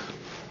sins,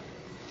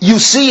 you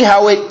see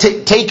how it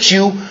takes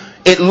you,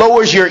 it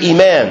lowers your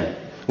iman.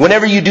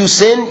 Whenever you do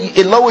sin,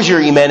 it lowers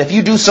your iman. If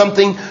you do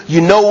something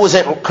you know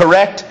wasn't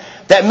correct,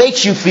 that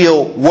makes you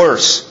feel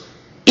worse.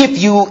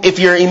 If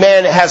your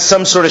iman has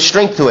some sort of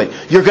strength to it,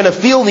 you're going to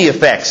feel the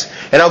effects.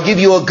 And I'll give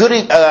you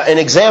an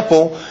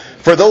example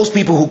for those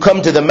people who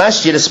come to the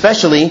masjid,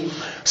 especially.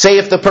 Say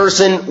if the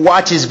person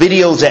watches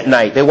videos at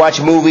night, they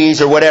watch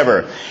movies or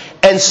whatever,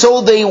 and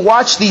so they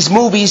watch these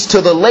movies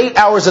till the late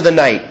hours of the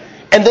night,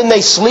 and then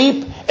they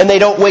sleep and they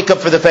don't wake up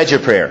for the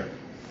Fajr prayer.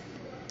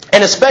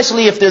 And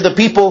especially if they're the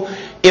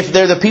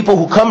people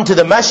who come to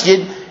the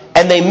masjid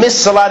and they miss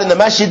salat in the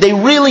masjid, they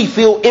really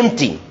feel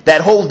empty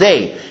that whole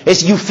day.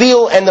 You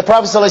feel, and the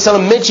Prophet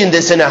ﷺ mentioned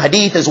this in a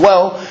hadith as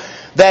well,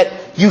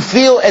 that you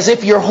feel as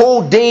if your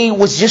whole day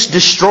was just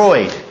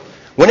destroyed.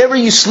 Whenever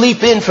you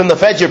sleep in from the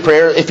Fajr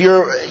prayer, if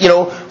you're,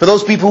 for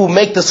those people who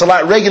make the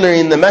salat regularly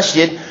in the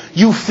masjid,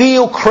 you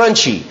feel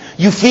crunchy.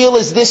 You feel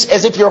as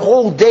if your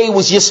whole day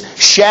was just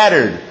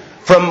shattered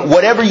from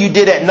whatever you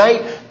did at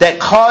night that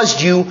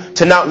caused you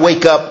to not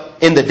wake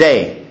up in the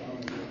day.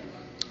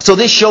 So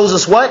this shows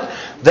us what?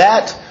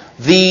 That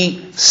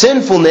the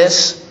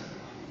sinfulness,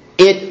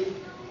 it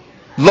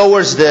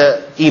lowers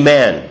the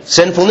iman.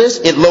 Sinfulness,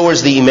 it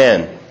lowers the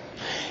iman.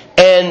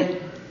 And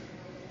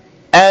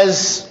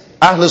as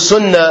Ahl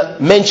Sunnah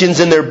mentions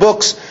in their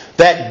books,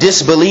 that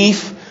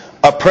disbelief,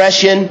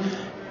 oppression,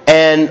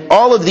 and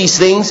all of these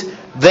things,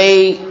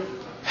 they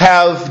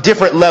have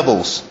different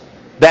levels.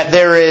 That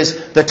there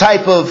is the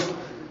type of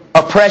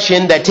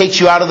oppression that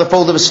takes you out of the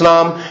fold of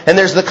Islam, and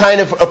there's the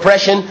kind of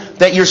oppression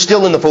that you're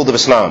still in the fold of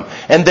Islam.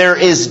 And there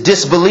is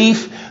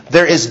disbelief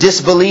that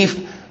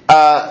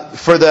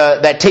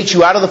takes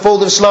you out of the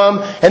fold of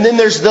Islam, and then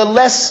there's the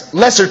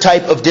lesser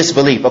type of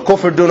disbelief, a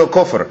kufr duna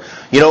kufr,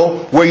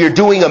 where you're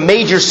doing a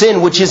major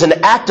sin which is an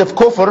act of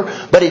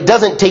kufr, but it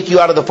doesn't take you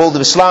out of the fold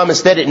of Islam.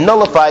 Instead, it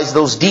nullifies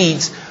those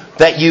deeds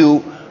that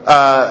you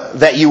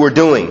were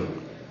doing.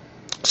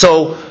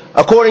 So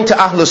according to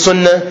Ahl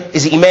Sunnah,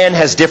 iman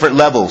has different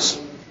levels.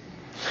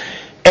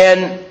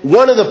 And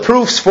one of the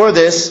proofs for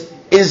this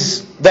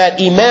is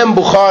that Imam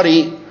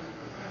Bukhari,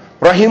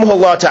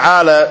 rahimahullah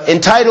ta'ala,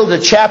 entitled a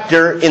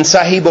chapter in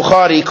Sahih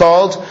Bukhari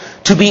called,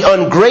 "To be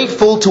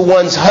ungrateful to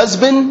one's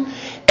husband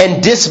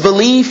and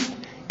disbelief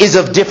is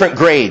of different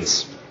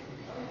grades."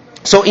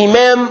 So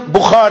Imam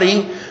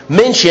Bukhari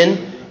mentioned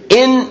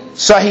in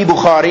Sahih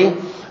Bukhari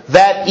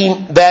that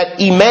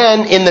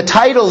iman, in the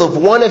title of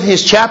one of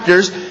his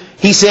chapters,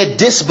 he said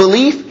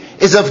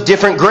disbelief is of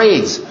different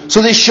grades.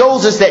 So this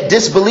shows us that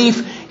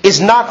disbelief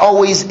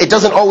it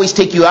doesn't always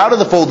take you out of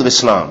the fold of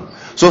Islam.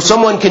 So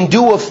someone can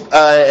do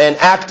an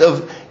act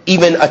of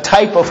even a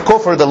type of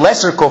kufr, the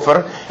lesser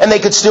kufr, and they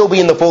could still be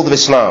in the fold of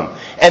Islam.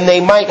 And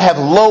they might have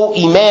low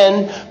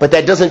iman, but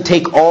that doesn't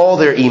take all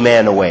their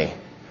iman away.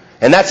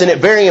 And that's a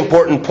very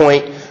important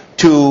point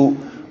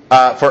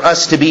for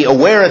us to be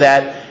aware of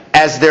that,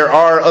 as there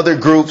are other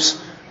groups,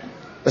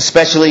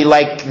 especially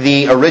like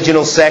the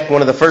original sect,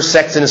 one of the first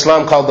sects in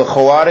Islam, called the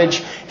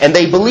Khawarij, and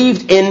they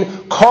believed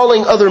in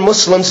calling other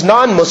Muslims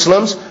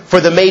non-Muslims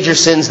for the major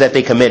sins that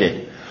they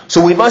committed.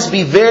 So we must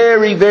be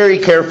very, very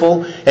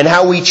careful in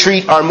how we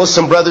treat our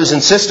Muslim brothers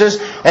and sisters,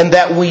 and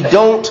that we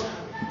don't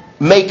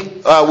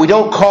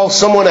call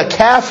someone a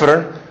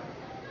kafir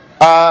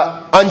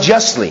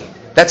unjustly.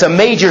 That's a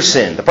major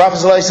sin. The Prophet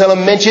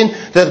ﷺ mentioned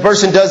that the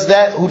person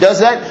who does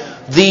that,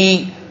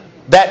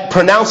 that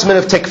pronouncement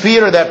of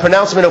takfir, or that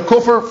pronouncement of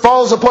kufr,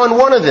 falls upon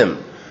one of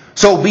them.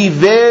 So be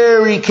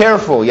very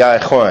careful, ya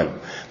ikhwan,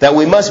 that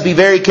we must be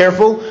very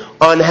careful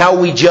on how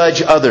we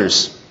judge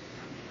others.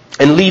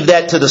 And leave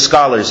that to the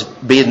scholars,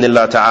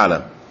 bi'idhnillah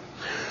ta'ala.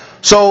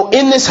 So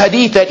in this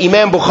hadith that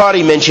Imam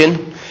Bukhari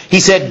mentioned, he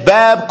said,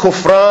 Bab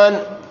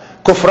kufran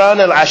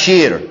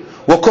al-ashir,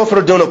 wa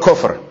kufr duna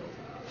kufr.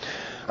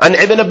 عن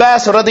ابن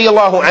عباس رضي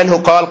الله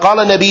عنه قال قال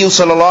النبي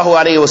صلى الله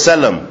عليه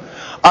وسلم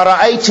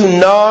أرأيت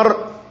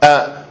النار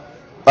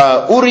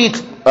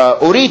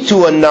أريت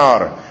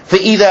النار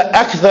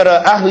فإذا أكثر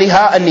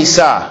أهلها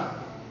النساء.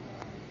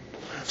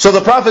 So the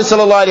Prophet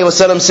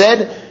ﷺ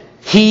said,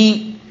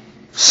 he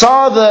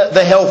saw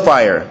the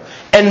hellfire,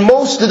 and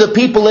most of the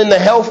people in the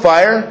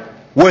hellfire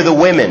were the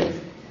women.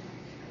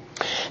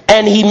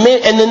 And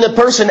then the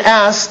person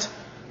asked,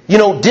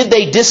 did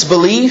they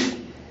disbelieve?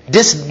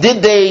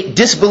 Did they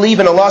disbelieve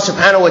in Allah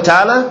subhanahu wa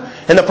ta'ala?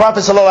 And the Prophet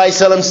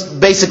ﷺ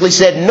basically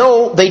said,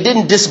 no, they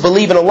didn't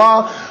disbelieve in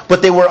Allah,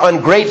 but they were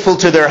ungrateful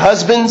to their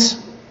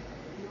husbands.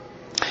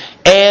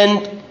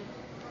 And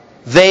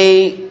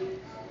they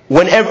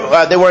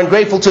were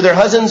ungrateful to their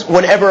husbands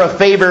whenever a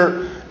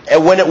favor,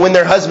 when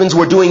their husbands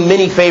were doing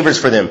many favors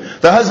for them.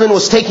 The husband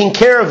was taking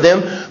care of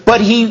them, but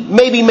he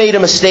maybe made a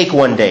mistake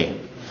one day.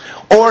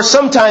 Or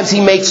sometimes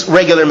he makes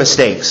regular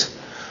mistakes.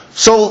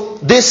 So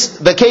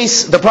the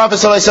case the Prophet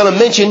ﷺ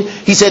mentioned,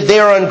 he said they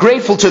are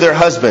ungrateful to their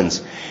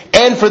husbands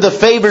and for the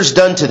favors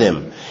done to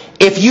them.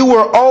 If you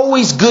were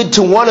always good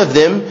to one of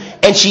them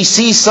and she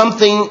sees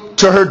something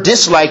to her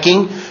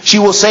disliking, she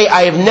will say,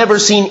 I have never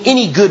seen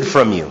any good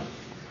from you.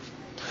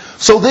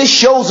 So this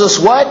shows us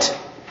what?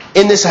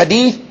 In this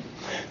hadith,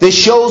 this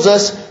shows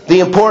us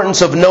the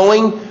importance of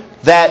knowing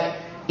that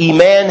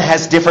Iman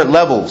has different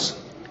levels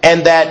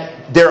and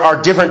that there are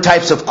different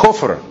types of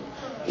kufr.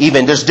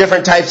 Even there's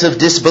different types of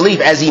disbelief.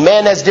 As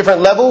Iman has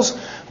different levels,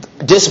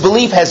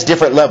 disbelief has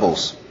different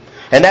levels.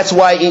 And that's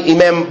why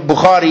Imam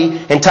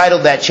Bukhari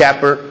entitled that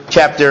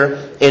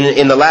chapter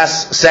in the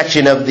last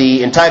section of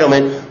the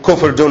entitlement,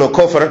 Kufr Duna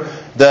Kufr,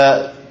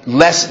 that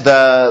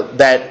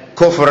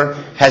kufr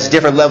has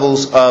different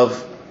levels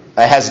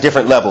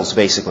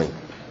basically.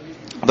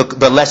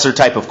 The lesser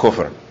type of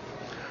kufr.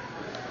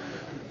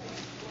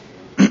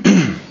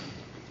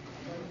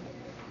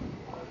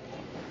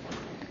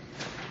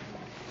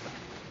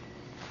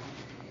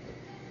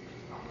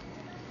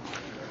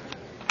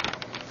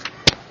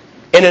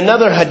 In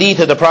another hadith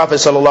of the Prophet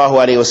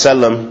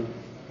ﷺ,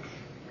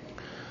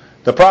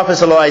 the Prophet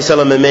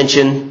ﷺ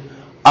mentioned,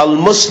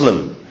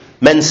 Al-Muslim,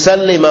 man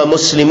sallima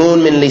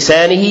muslimun min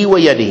lisanihi wa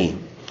yadihi.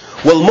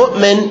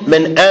 Wal-mu'min,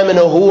 man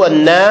aminahu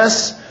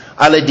an-nas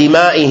ala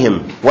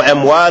dima'ihim wa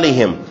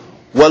amwalihim.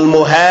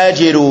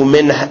 Wal-muhajiru,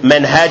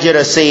 man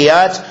hajira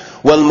sayyat.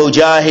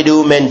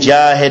 Wal-mujahidu, man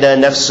jahida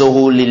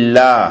nafsuhu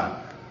lillah.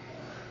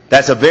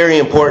 That's a very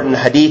important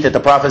hadith that the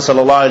Prophet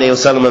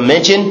ﷺ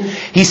mentioned.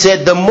 He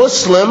said the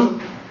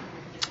Muslim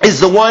is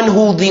the one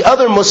who the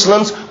other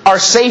Muslims are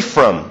safe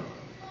from.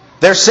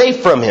 They're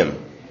safe from him.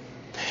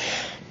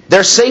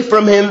 They're safe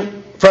from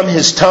him, from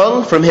his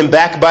tongue, from him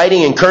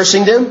backbiting and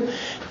cursing them.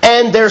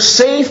 And they're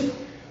safe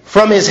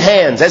from his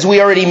hands, as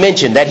we already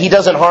mentioned, that he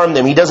doesn't harm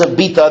them. He doesn't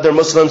beat the other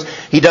Muslims.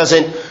 He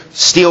doesn't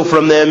steal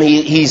from them.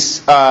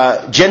 He's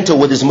gentle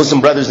with his Muslim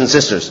brothers and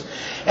sisters.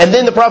 And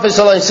then the Prophet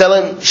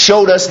ﷺ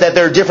showed us that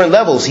there are different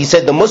levels. He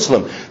said the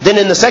Muslim. Then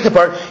in the second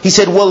part, he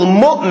said, well,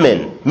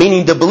 mu'min,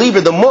 meaning the believer,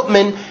 the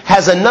mu'min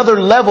has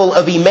another level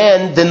of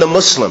iman than the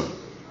Muslim.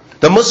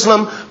 The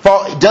Muslim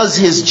does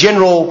his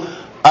general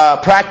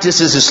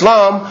practices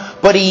Islam,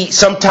 but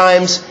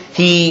sometimes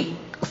he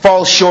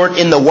falls short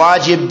in the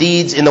wajib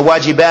deeds, in the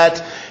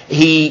wajibat.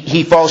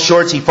 He falls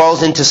short, he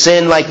falls into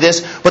sin like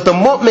this. But the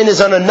mu'min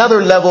is on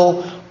another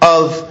level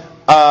of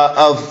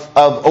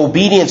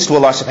obedience to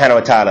Allah subhanahu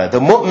wa ta'ala. The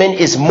mu'min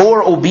is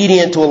more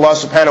obedient to Allah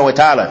subhanahu wa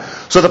ta'ala.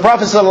 So the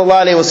Prophet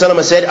sallallahu alaihi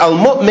wasallam said,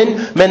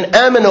 Al-mu'min man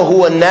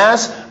amanahu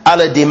an-nas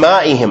ala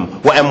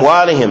dima'ihim wa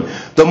amwalihim.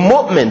 The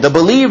mu'min, the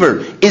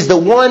believer, is the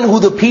one who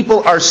the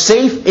people are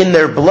safe in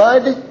their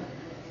blood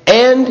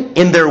and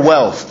in their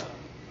wealth.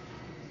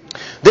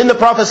 Then the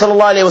Prophet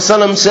sallallahu alaihi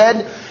wasallam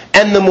said,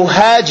 and the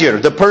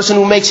muhajir, the person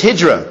who makes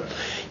hijrah,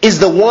 is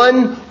the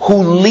one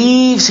who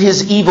leaves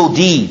his evil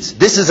deeds.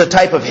 This is a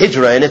type of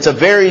hijrah, and it's a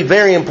very,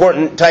 very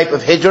important type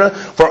of hijrah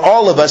for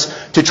all of us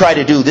to try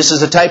to do. This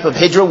is a type of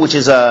hijrah which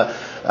is a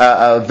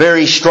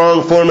very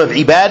strong form of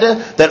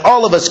ibadah that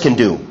all of us can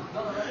do.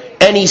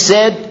 And he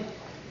said,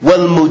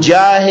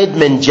 وَالْمُجَاهِدْ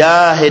مَنْ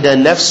جَاهِدَ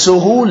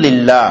نَفْسُهُ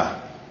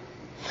لِلَّهِ.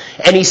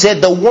 And he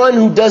said, the one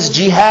who does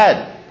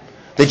jihad,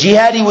 the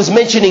jihad he was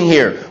mentioning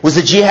here was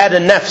the jihad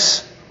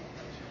an-nafs.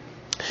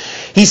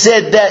 He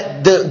said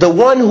that the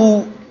one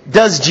who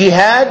does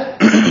jihad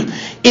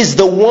is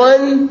the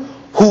one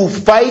who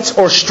fights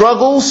or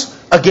struggles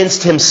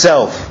against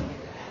himself.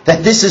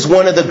 That this is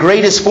one of the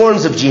greatest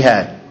forms of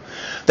jihad.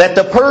 That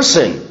the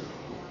person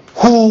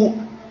who,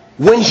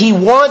 when he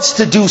wants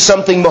to do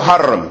something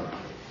muharram,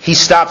 he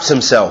stops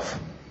himself.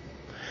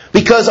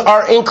 Because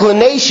our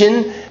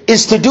inclination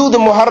is to do the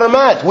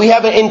muharramat. We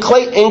have an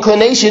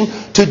inclination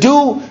to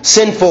do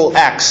sinful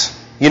acts,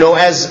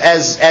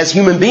 as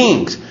human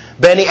beings.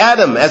 Bani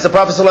Adam, as the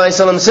Prophet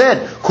ﷺ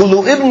said,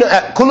 Kulu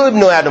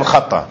ibnu Adam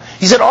khata.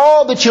 He said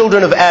all the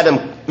children of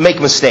Adam make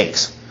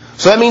mistakes.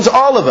 So that means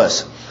all of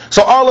us.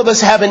 So all of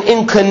us have an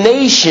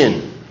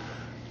inclination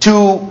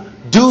to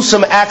do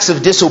some acts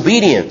of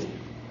disobedience.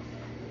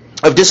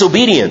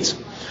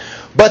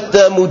 But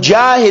the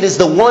mujahid is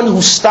the one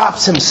who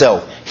stops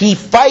himself. He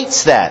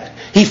fights that.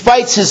 He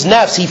fights his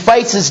nafs. He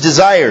fights his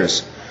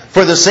desires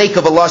for the sake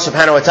of Allah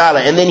subhanahu wa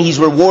ta'ala. And then he's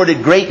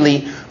rewarded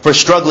greatly for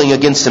struggling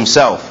against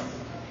himself.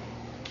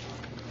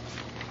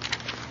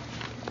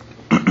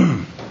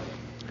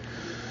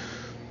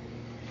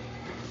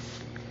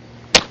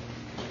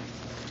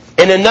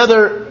 And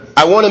another,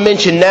 I want to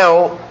mention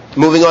now,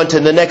 moving on to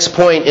the next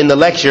point in the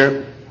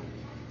lecture,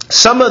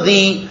 some of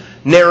the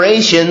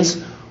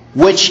narrations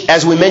which,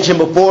 as we mentioned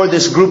before,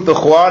 this group, the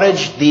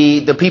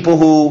Khawarij, the people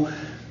who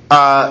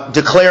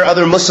declare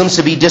other Muslims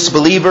to be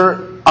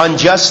disbeliever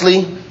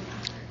unjustly,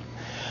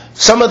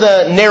 some of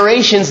the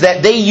narrations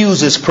that they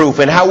use as proof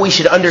and how we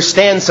should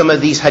understand some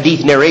of these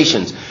hadith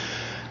narrations.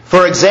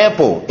 For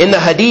example, in the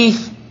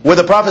hadith where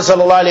the Prophet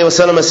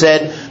ﷺ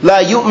said,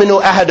 "La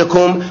yu'minu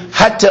ahadukum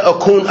hatta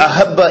akun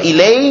ahabba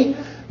ilay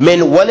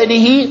min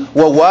waladihi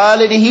wa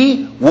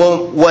walidihi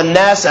wa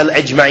nas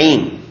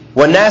al-ajma'in."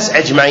 وَالنَّاسِ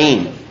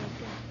أَجْمَعِينَ.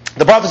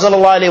 The Prophet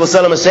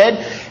ﷺ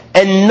said,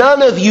 and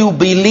none of you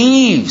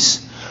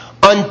believes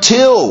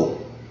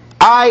until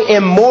I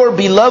am more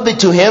beloved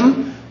to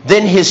him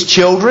than his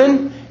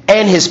children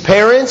and his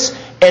parents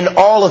and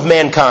all of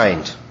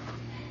mankind.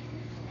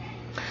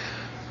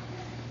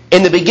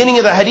 In the beginning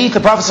of the hadith, the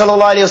Prophet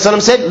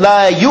ﷺ said,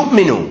 لَا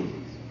يُؤْمِنُ.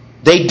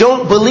 They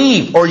don't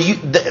believe, or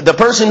the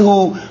person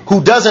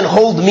who doesn't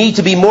hold me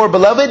to be more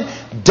beloved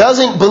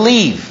doesn't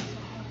believe.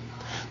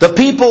 The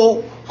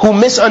people who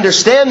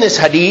misunderstand this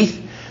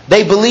hadith,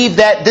 they believe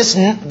that this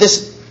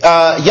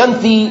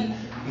yanfi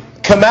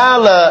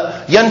kamal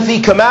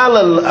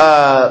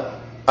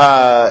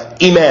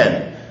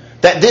iman,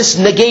 that this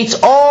negates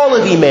all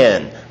of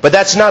iman, but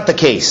that's not the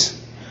case.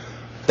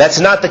 That's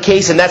not the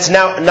case, and that's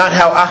not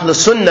how Ahl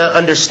Sunnah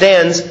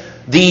understands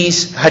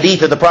these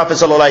hadith of the Prophet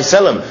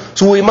ﷺ.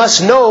 So we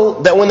must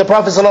know that when the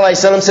Prophet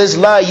ﷺ says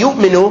La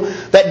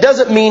yu'minu, that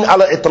doesn't mean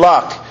ala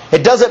itlaq.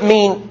 It doesn't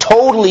mean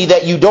totally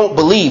that you don't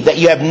believe, that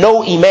you have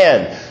no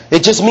iman.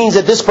 It just means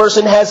that this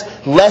person has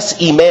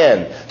less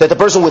iman. That the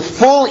person with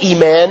full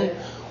iman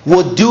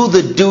would do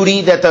the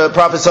duty that the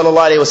Prophet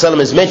ﷺ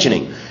is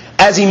mentioning.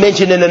 As he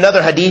mentioned in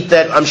another hadith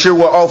that I'm sure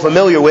we're all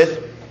familiar with,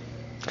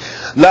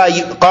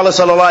 قال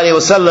صلى الله عليه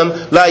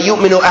وسلم لا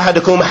يؤمن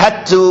أحدكم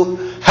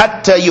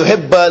حتى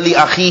يحب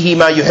لأخيه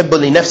ما يحب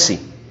لنفسه.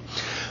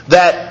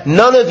 That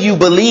none of you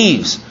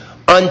believes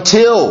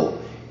until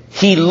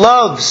he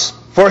loves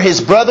for his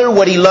brother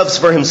what he loves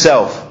for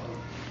himself.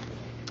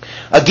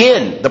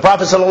 Again, the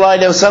Prophet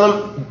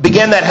ﷺ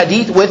began that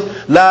hadith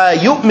with لا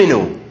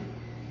يؤمن.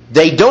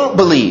 They don't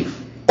believe,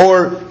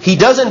 or he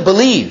doesn't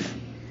believe.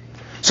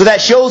 So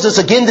that shows us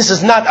again, this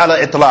is not ala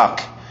itlaq.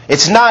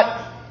 It's not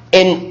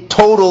in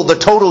the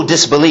total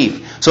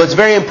disbelief. So it's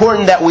very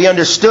important that we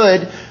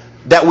understand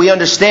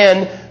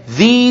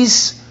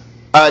these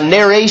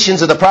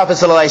narrations of the Prophet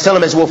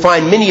ﷺ, as we'll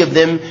find many of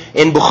them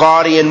in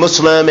Bukhari and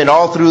Muslim and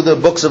all through the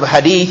books of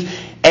hadith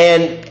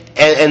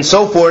and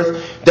so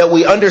forth, that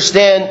we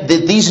understand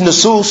that these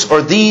nusus,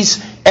 or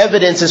these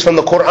evidences from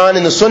the Quran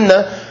and the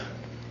Sunnah,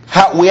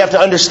 we have to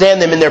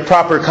understand them in their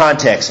proper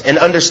context, and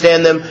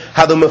understand them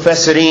how the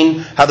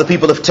mufassirin, how the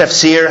people of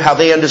tafsir, how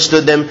they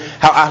understood them,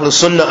 how Ahlul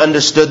Sunnah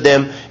understood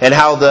them, and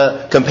how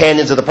the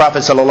companions of the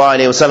Prophet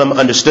ﷺ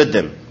understood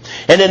them.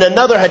 And in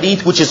another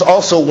hadith, which is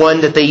also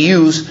one that they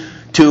use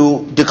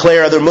to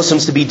declare other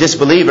Muslims to be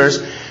disbelievers,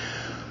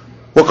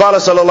 وَقَالَ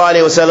صَلَّى اللَّهُ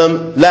عَلَيْهِ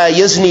وَسَلَّمَ لَا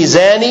يَزْنِي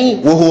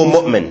زَانِي وَهُوَ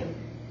مُؤْمِنٌ.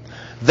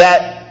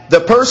 That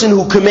the person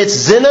who commits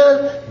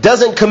zina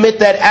doesn't commit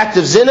that act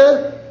of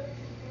zina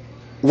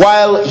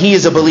while he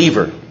is a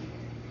believer.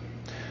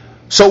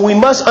 So we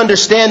must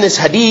understand this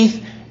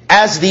hadith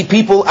as the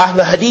people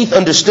Ahl Hadith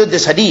understood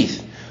this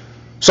hadith.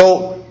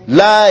 So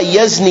La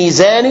yazni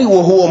zani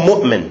wa huwa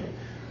mu'min.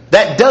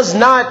 That does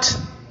not,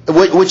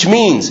 which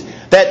means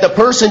that the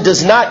person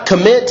does not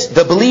commit,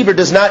 the believer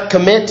does not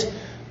commit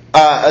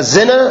a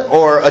zina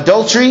or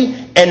adultery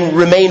and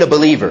remain a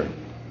believer.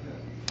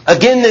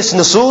 Again, this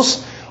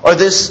nusus, or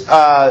this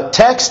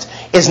text,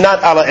 is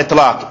not ala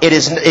itlaq.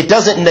 It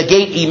doesn't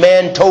negate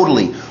iman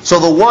totally. So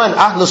the one,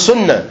 Ahl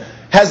Sunnah,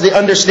 has the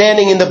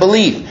understanding and the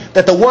belief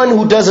that the one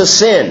who does a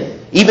sin,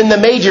 even the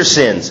major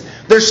sins,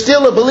 they're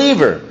still a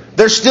believer.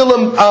 They're still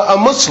a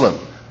Muslim.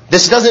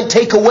 This doesn't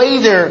take away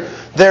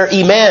their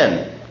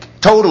iman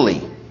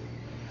totally.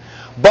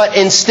 But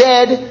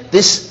instead,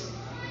 this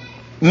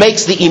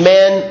makes the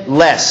iman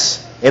less.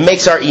 It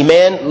makes our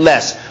iman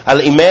less.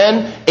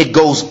 Al-iman, it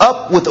goes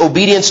up with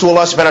obedience to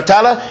Allah subhanahu wa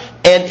ta'ala,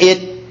 and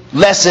it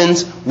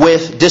lessens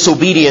with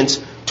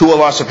disobedience to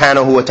Allah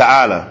subhanahu wa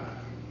ta'ala.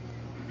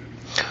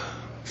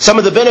 Some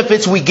of the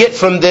benefits we get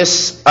from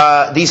these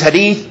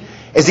hadith,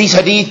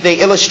 they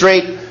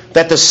illustrate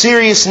that the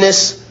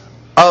seriousness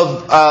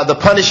of the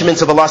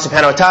punishments of Allah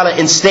subhanahu wa ta'ala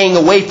in staying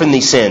away from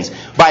these sins.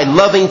 By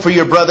loving for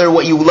your brother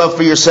what you love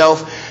for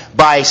yourself,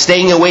 by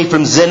staying away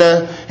from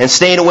zina, and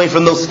staying away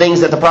from those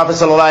things that the Prophet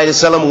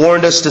ﷺ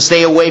warned us to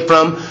stay away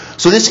from.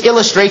 So this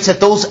illustrates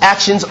that those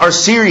actions are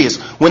serious.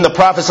 When the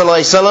Prophet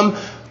ﷺ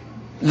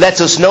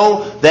lets us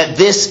know that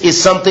this is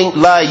something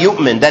la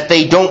yu'min, that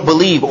they don't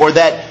believe, or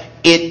that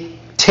it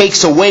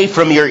takes away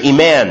from your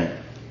iman.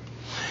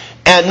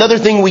 And another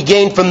thing we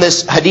gain from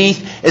this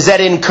hadith is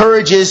that it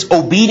encourages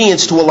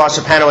obedience to Allah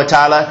subhanahu wa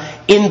ta'ala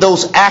in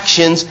those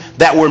actions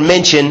that were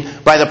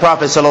mentioned by the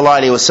Prophet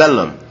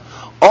ﷺ.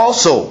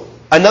 Also,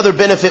 another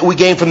benefit we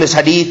gain from this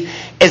hadith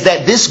is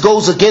that this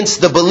goes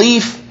against the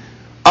belief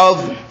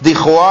of the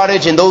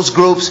Khawarij and those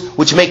groups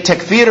which make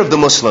takfir of the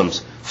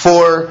Muslims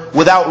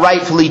without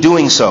rightfully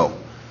doing so.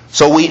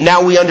 So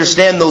now we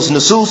understand those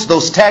nusus,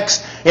 those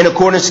texts, in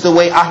accordance to the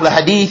way Ahl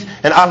Hadith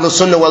and Ahl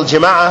Sunnah wal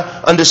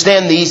Jama'ah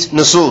understand these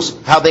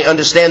nusus, how they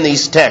understand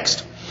these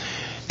texts.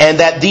 And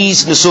that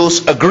these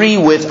nusus agree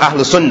with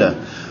Ahl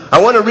Sunnah.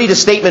 I want to read a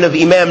statement of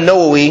Imam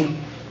Nawawi,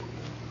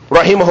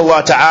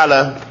 rahimahullah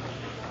ta'ala,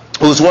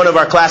 who's one of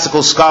our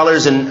classical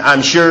scholars, and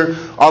I'm sure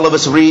all of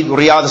us read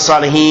Riyadh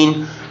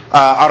al-Salihin,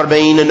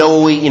 Arba'in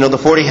al-Nawawi, the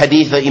 40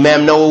 hadith of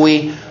Imam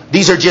Nawawi,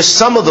 These are just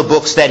some of the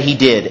books that he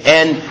did.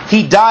 And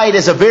he died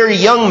as a very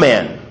young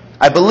man.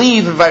 I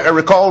believe, if I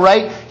recall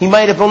right, he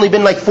might have only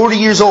been like 40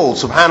 years old,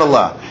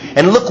 subhanAllah.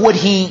 And look what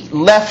he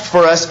left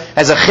for us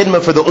as a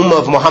khidmah for the ummah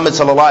of Muhammad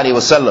sallallahu alaihi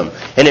wasallam,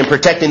 and in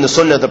protecting the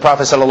sunnah of the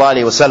Prophet sallallahu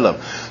alaihi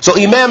wasallam. So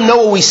Imam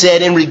Nawawi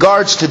said in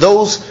regards to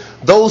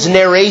those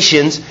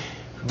narrations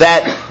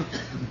that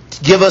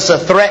give us a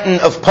threat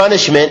of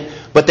punishment,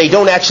 but they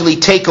don't actually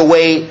take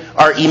away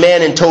our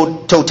iman in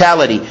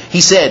totality.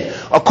 He said,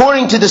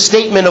 according to the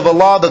statement of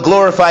Allah, the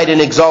glorified and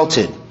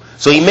exalted.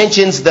 So he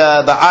mentions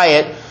the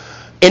ayat,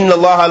 إِنَّ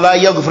اللَّهَ لَا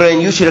يَغْفِرُ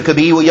أَن يُشْرَكَ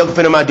بِهِ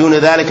وَيَغْفِرُ مَا دُونَ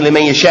ذَلِكَ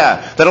لِمَن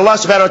يَشَاءُ. That Allah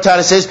subhanahu wa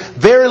ta'ala says,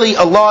 verily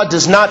Allah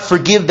does not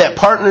forgive that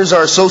partners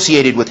are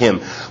associated with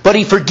Him, but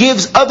He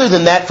forgives other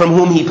than that from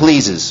whom He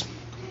pleases.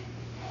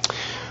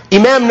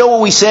 Imam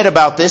Nawawi said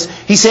about this,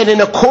 he said, in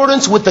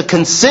accordance with the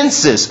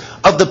consensus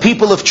of the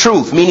people of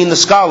truth, meaning the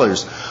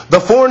scholars, the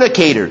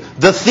fornicator,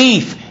 the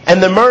thief,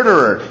 and the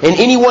murderer, and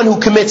anyone who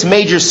commits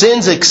major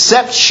sins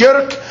except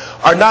shirk,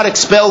 are not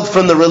expelled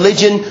from the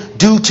religion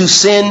due to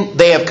sin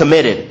they have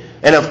committed.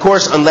 And of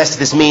course, unless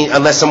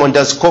someone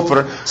does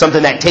kufr,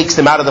 something that takes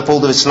them out of the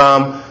fold of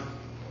Islam,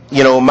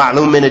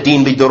 ma'lum min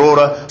ad-din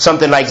bi-darura,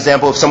 something like,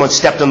 example, if someone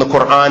stepped on the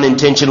Quran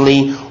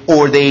intentionally,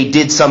 or they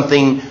did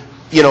something,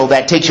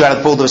 that takes you out of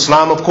the fold of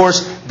Islam, of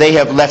course, they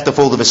have left the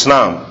fold of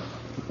Islam,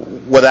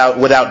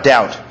 without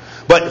doubt.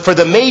 But for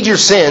the major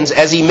sins,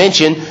 as he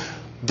mentioned,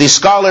 the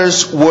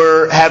scholars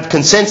have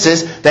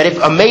consensus that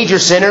if a major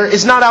sinner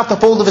is not out the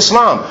fold of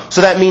Islam.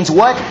 So that means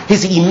what?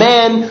 His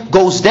iman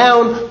goes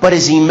down, but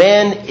his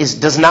iman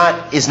does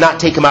not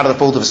take him out of the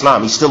fold of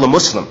Islam. He's still a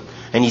Muslim,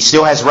 and he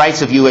still has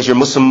rights of you as your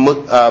Muslim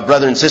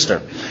brother and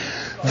sister.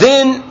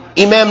 Then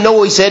Imam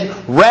Nawawi said,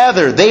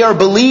 rather, they are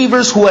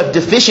believers who have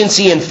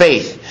deficiency in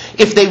faith.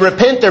 If they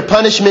repent, their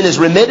punishment is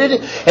remitted,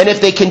 and if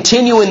they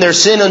continue in their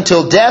sin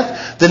until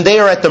death, then they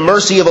are at the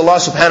mercy of Allah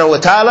subhanahu wa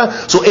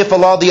ta'ala. So if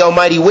Allah the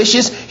Almighty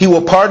wishes, He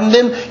will pardon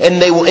them,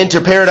 and they will enter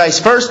paradise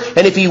first,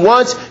 and if He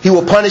wants, He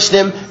will punish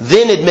them,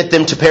 then admit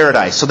them to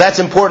paradise. So that's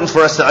important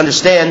for us to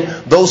understand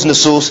those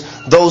nusus,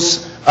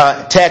 those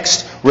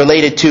texts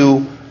related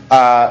to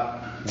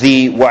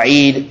the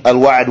wa'id,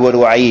 al-wa'ad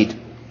wal-wa'id,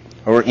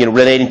 or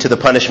relating to the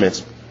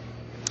punishments.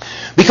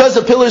 Because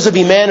the pillars of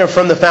Iman are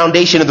from the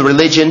foundation of the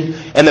religion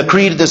and the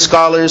creed of the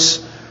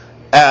scholars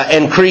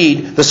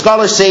the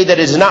scholars say that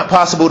it is not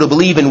possible to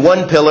believe in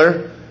one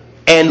pillar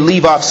and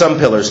leave off some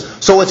pillars.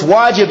 So it's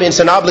wajib, it's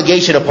an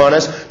obligation upon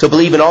us to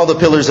believe in all the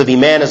pillars of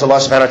Iman, as Allah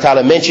subhanahu wa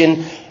ta'ala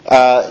mentioned.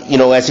 Allah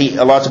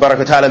subhanahu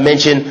wa ta'ala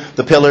mentioned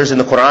the pillars in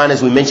the Quran,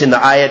 as we mentioned the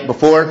ayat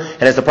before,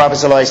 and as the Prophet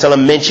sallallahu alaihi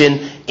wasallam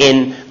mentioned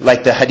in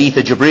like the hadith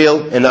of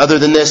Jibreel, and other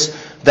than this,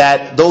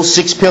 that those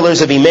 6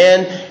 pillars of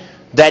Iman,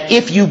 that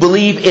if you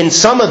believe in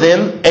some of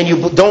them and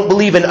you don't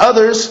believe in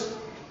others,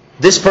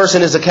 this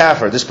person is a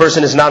kafir. This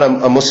person is not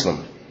a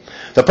Muslim.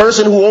 The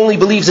person who only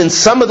believes in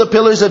some of the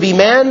pillars of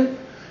Iman,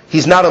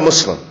 he's not a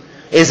Muslim.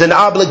 It is an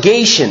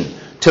obligation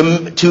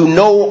to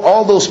know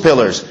all those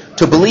pillars,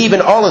 to believe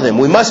in all of them.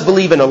 We must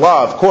believe in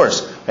Allah, of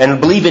course, and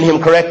believe in Him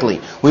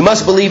correctly. We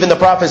must believe in the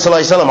Prophet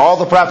ﷺ, all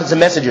the prophets and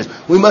messengers.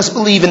 We must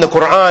believe in the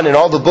Quran and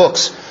all the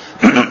books.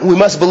 We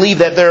must believe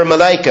that there are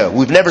malaika.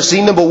 We've never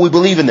seen them, but we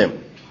believe in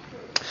them.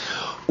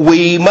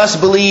 We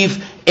must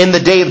believe in the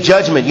Day of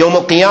Judgment, Yawm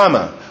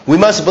al-Qiyamah. We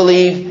must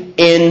believe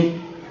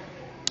in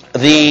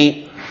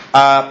the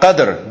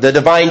Qadr, the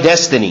divine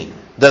destiny,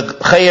 the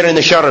khair and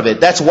the shar of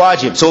it. That's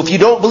wajib. So if you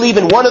don't believe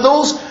in one of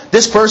those,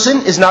 this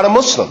person is not a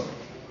Muslim.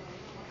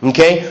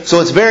 Okay?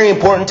 So it's very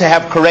important to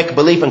have correct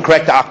belief and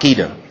correct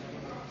aqidah.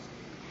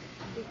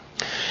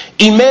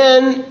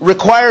 Iman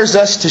requires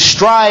us to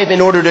strive in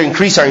order to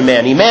increase our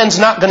Iman. Iman's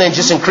not going to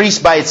just increase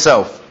by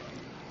itself.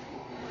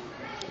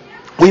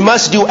 We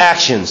must do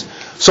actions.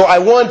 So I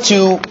want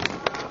to,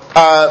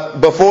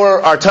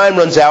 before our time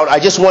runs out, I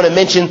just want to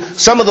mention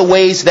some of the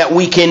ways that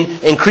we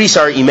can increase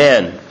our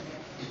Iman.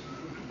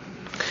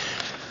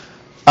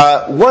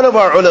 One of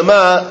our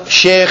ulama,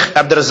 Sheikh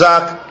Abd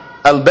Razak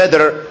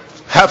al-Badr,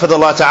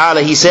 hafidhullah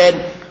ta'ala, he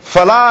said,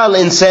 فَلَا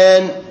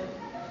الْإِنسَانِ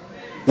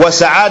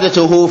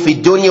وَسَعَادَتُهُ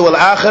فِي الدُّنْيَا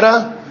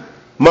وَالْآخِرَةِ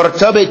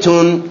مَرْتَبِطٌ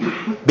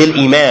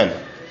بِالْإِيمَانِ.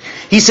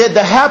 He said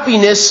the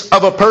happiness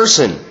of a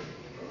person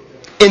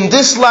in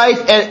this life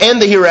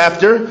and the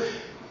hereafter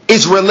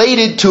is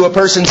related to a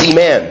person's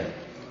Iman.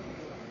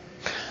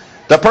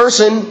 The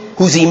person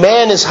whose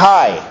Iman is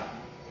high,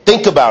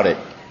 think about it.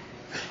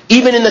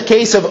 Even in the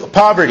case of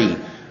poverty,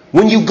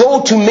 when you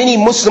go to many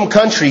Muslim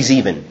countries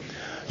even,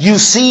 you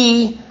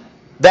see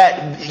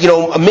that,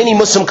 many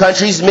Muslim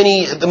countries,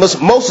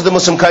 most of the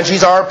Muslim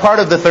countries are part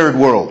of the third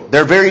world.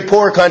 They're very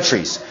poor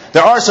countries.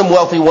 There are some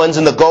wealthy ones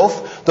in the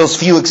Gulf, those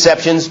few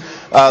exceptions,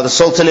 the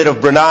Sultanate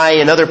of Brunei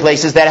and other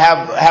places that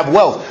have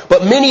wealth.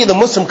 But many of the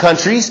Muslim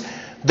countries,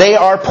 they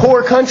are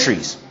poor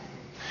countries.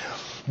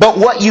 But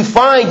what you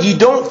find, you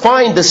don't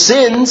find the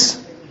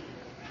sins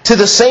to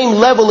the same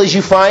level as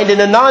you find in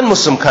a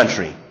non-Muslim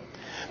country.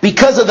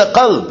 Because of the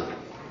qalb.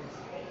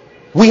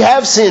 We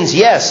have sins,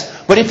 yes.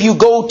 But if you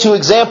go, to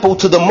example,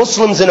 to the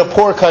Muslims in a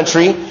poor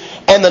country,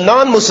 and the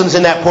non-Muslims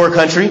in that poor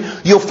country,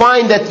 you'll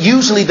find that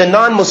usually the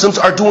non-Muslims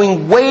are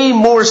doing way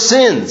more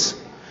sins.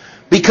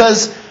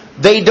 Because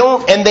they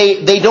don't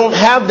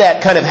have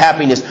that kind of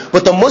happiness.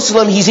 But the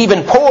Muslim, he's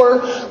even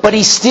poor, but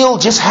he's still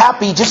just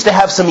happy just to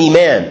have some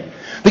iman.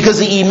 Because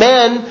the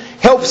iman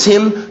helps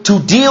him to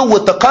deal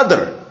with the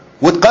qadr.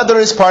 With qadr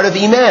is part of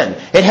iman.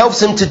 It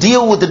helps him to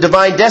deal with the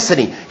divine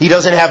destiny. He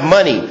doesn't have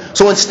money.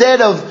 So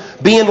instead of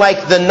being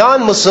like the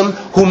non-Muslim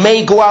who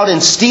may go out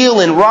and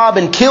steal and rob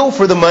and kill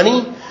for the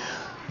money,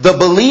 the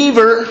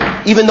believer,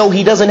 even though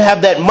he doesn't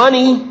have that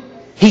money,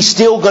 he's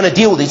still going to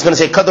deal with it. He's going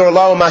to say, Qadr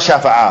Allah wa ma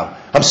shafa'al.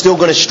 I'm still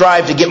going to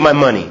strive to get my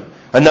money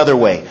another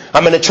way.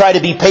 I'm going to try to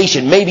be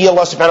patient. Maybe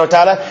Allah subhanahu wa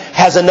ta'ala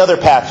has another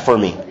path for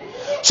me.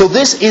 So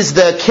this is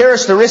the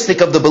characteristic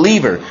of the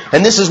believer.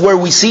 And this is where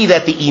we see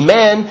that the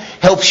iman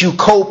helps you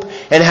cope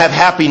and have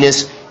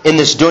happiness in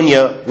this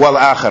dunya wal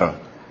akhirah.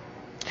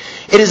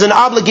 It is an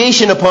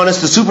obligation upon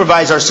us to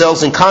supervise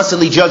ourselves and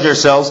constantly judge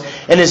ourselves,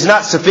 and it's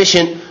not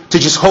sufficient to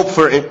just hope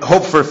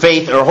for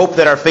faith or hope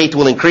that our faith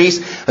will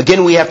increase.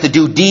 Again, we have to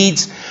do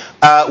deeds.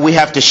 We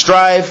have to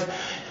strive.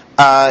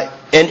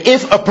 And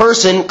if a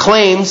person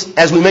claims,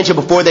 as we mentioned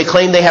before, they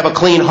claim they have a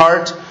clean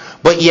heart,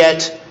 but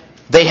yet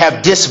they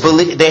have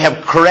disbelief, they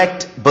have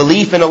correct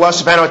belief in Allah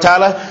subhanahu wa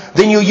ta'ala,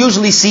 then you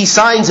usually see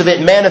signs of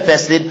it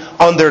manifested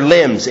on their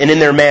limbs and in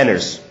their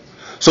manners.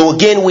 So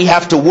again, we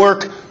have to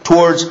work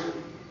towards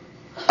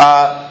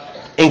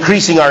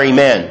increasing our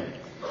iman.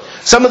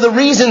 Some of the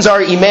reasons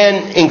our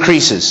iman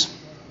increases.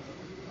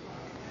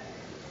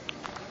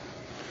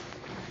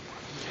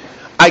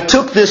 I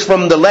took this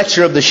from the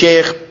lecture of the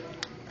Shaykh,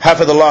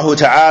 Hafidhullah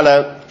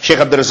Ta'ala, Shaykh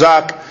Abdul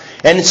Razak,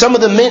 and some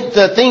of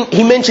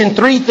he mentioned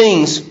 3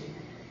 things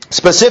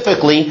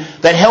specifically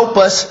that help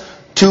us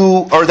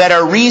or that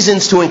are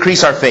reasons to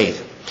increase our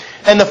faith.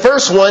 And the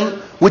first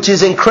one, which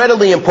is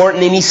incredibly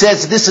important, and he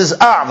says this is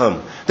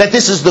a'zam, that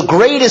this is the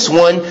greatest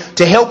one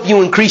to help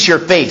you increase your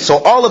faith. So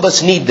all of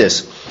us need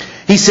this.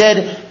 He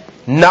said,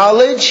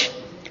 knowledge,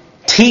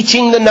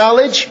 teaching the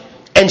knowledge,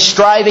 and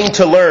striving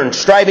to learn,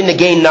 striving to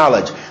gain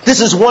knowledge.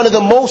 This is one of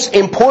the most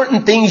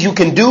important things you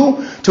can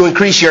do to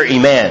increase your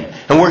iman.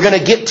 And we're going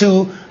to get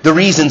to the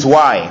reasons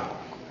why.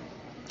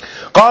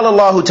 قال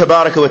الله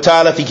تبارك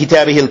وتعالى في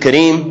كتابه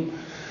الكريم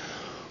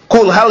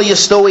قل هل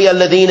يستوي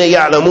الذين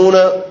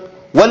يعلمون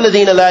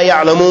وَالَّذِينَ لَا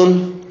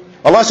يَعْلَمُونَ.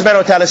 Allah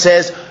subhanahu wa ta'ala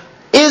says,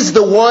 is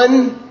the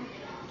one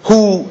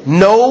who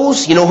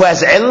knows, who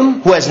has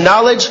ilm, who has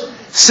knowledge,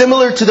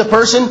 similar to the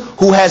person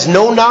who has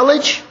no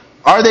knowledge?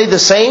 Are they the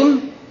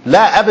same?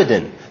 La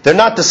abadan. They're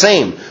not the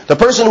same. The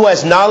person who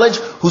has knowledge,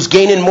 who's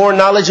gaining more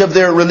knowledge of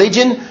their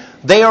religion,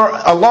 they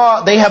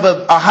have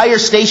a higher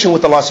station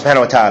with Allah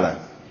subhanahu wa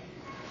ta'ala.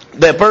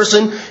 The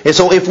person, and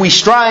so if we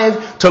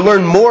strive to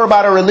learn more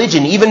about our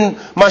religion, even,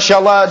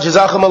 mashallah,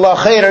 jazakumullah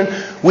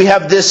khairan, we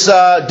have this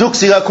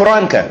Duksiga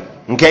Quranka.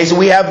 Okay, so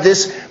we have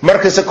this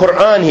Markaz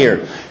al-Quran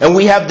here. And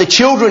we have the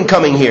children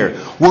coming here.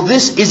 Well,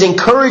 this is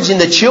encouraging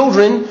the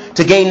children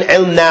to gain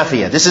ilm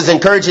nafiya. This is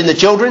encouraging the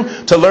children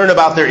to learn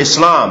about their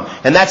Islam.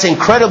 And that's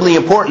incredibly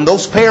important.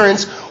 Those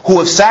parents who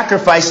have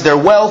sacrificed their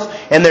wealth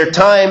and their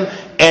time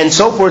and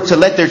so forth to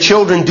let their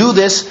children do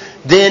this,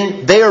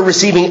 then they are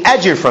receiving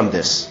ajr from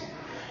this.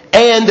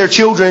 And their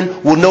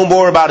children will know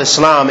more about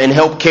Islam and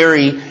help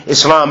carry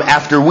Islam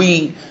after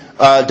we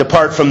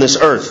depart from this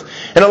earth.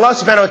 And Allah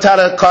subhanahu wa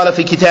ta'ala qala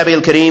fi kitabi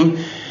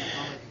al-kareem,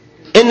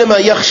 إِنَّمَا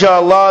يَخْشَى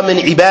اللَّهَ مِنْ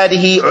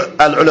عِبَادِهِ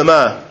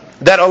الْعُلَمَاء.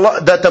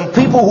 That the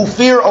people who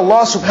fear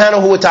Allah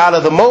subhanahu wa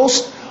ta'ala the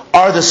most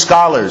are the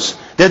scholars.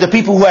 They're the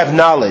people who have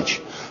knowledge.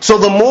 So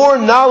the more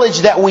knowledge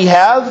that we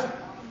have,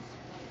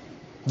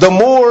 the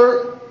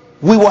more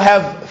we will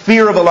have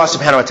fear of Allah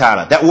subhanahu wa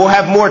ta'ala. That we'll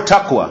have more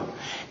taqwa.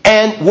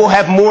 And we'll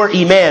have more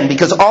iman,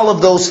 because all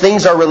of those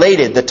things are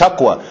related. The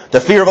taqwa, the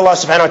fear of Allah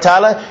subhanahu wa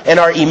ta'ala, and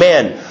our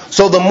iman.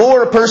 So the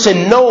more a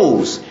person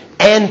knows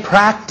and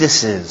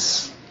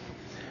practices,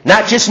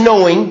 not just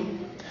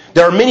knowing.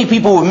 There are many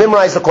people who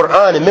memorize the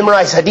Quran and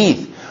memorize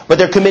hadith, but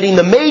they're committing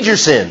the major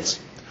sins.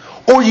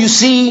 Or you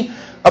see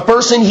a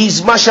person,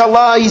 he's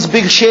mashallah, he's a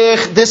big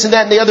sheikh, this and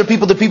that and the other.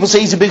 The people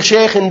say he's a big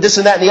sheikh and this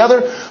and that and the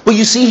other. But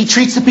you see he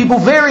treats the people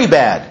very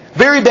bad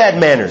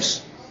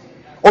manners.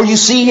 Or you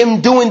see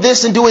him doing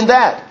this and doing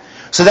that.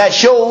 So that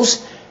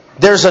shows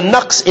there's a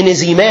naqs in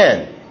his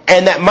iman.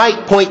 And that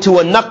might point to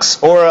a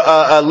naqs or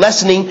a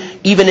lessening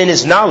even in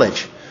his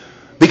knowledge.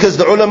 Because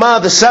the ulama,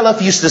 the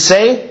salaf used to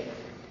say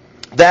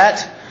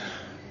that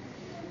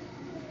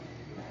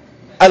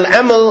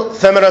al-amal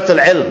thamarat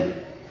al-ilm,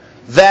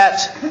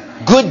 that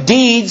good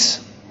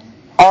deeds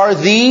are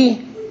the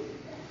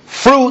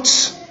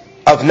fruits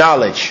of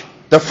knowledge.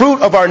 The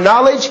fruit of our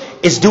knowledge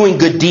is doing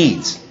good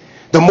deeds.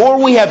 The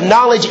more we have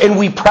knowledge and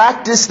we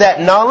practice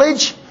that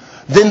knowledge,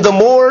 then the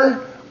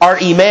more our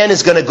iman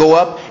is going to go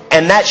up,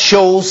 and that's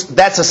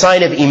a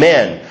sign of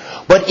iman.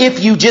 But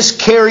if you just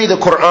carry the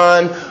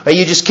Quran, or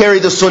you just carry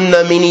the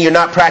Sunnah, meaning you're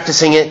not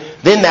practicing it,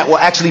 then that will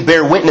actually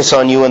bear witness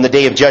on you on the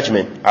Day of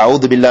Judgment.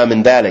 A'udhu billah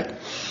min dhalik.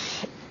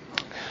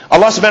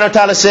 Allah subhanahu wa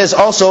ta'ala says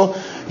also,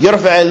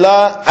 يرفع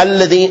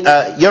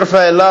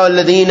الله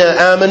الذين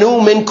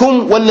آمنوا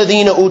منكم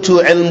والذين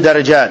أوتوا علم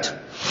درجات.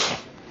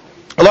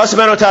 Allah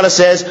subhanahu wa ta'ala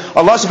says,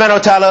 Allah subhanahu wa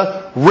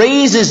ta'ala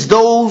raises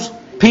those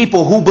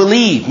people who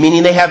believe,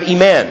 meaning they have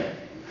iman,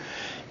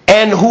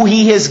 and who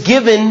He has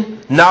given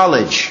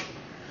knowledge.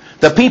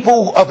 The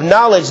people of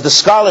knowledge, the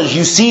scholars,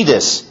 you see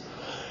this.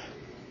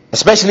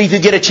 Especially if you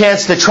get a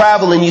chance to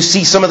travel and you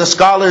see some of the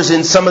scholars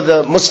in some of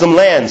the Muslim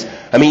lands.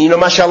 I mean,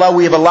 mashallah,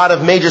 we have a lot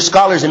of major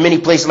scholars in many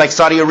places like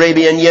Saudi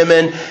Arabia and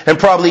Yemen, and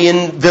probably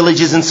in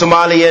villages in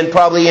Somalia, and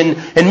probably in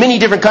many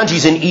different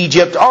countries, in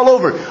Egypt, all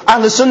over.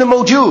 Ahl Sunnah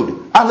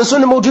mawjood. Ahl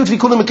Sunnah mawjood fi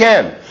kulli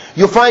makan.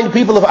 You'll find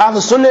people of Ahl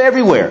Sunnah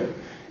everywhere.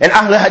 And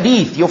Ahl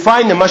Hadith, you'll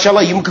find them,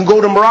 mashallah. You can go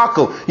to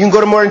Morocco, you can go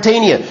to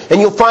Mauritania, and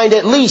you'll find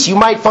at least, you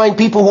might find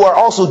people who are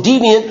also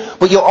deviant,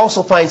 but you'll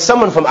also find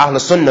someone from Ahl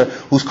Sunnah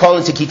who's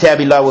calling to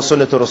Kitabillah wa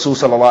Sunnah to Rasul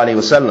sallallahu alayhi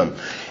wa sallam.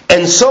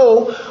 And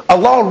so,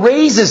 Allah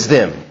raises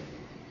them.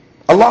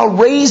 Allah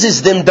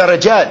raises them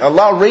darajat.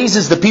 Allah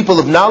raises the people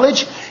of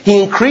knowledge.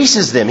 He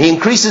increases them. He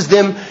increases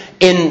them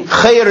in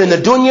khair in the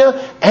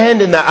dunya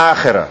and in the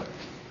akhirah.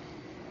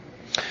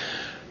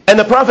 And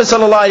the Prophet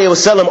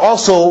ﷺ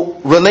also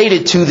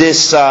related to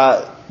this, one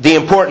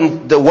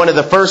of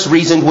the first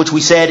reasons which we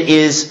said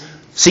is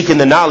seeking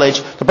the knowledge.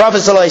 The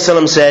Prophet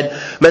ﷺ said,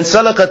 "Man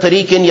salaka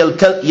tariqan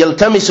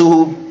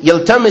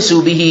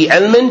yaltamisu bihi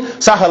ilman,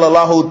 sahala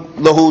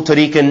lahu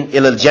tariqan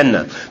ila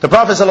al-jannah." The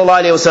Prophet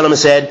ﷺ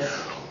said,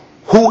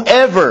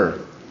 whoever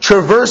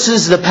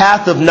traverses the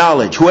path of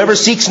knowledge, whoever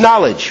seeks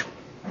knowledge,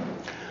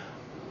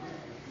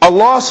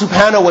 Allah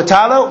subhanahu wa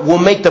ta'ala will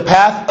make the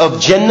path of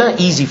Jannah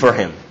easy for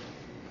him.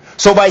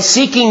 So by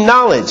seeking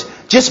knowledge,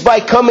 just by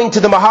coming to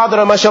the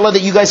Muhadara, mashallah,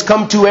 that you guys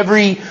come to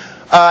every,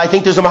 I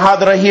think there's a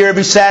Muhadara here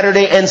every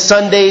Saturday and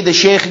Sunday, the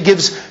Shaykh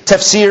gives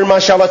tafsir,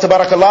 mashallah,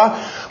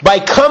 tabarakallah. By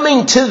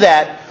coming to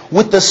that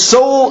with the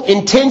sole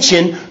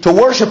intention to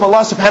worship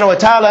Allah subhanahu wa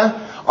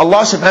ta'ala,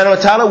 Allah subhanahu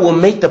wa ta'ala will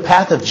make the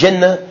path of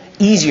Jannah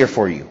easier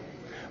for you.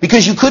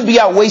 Because you could be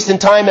out wasting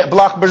time at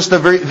Blockbuster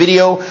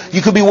video,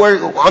 you could be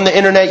on the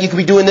internet, you could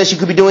be doing this, you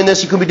could be doing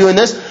this, you could be doing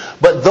this,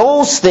 but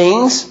those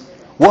things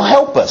will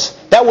help us.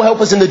 That will help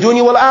us in the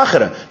dunya wal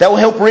akhirah. That will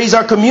help raise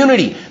our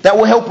community. That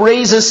will help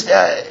raise us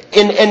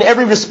in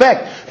every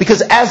respect.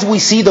 Because as we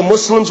see, the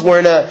Muslims, we're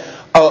in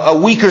a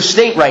weaker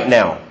state right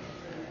now.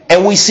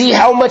 And we see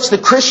how much the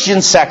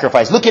Christians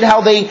sacrifice. Look at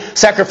how they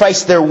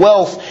sacrifice their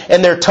wealth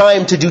and their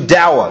time to do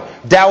dawah.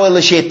 Dawah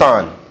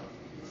li-shaytan.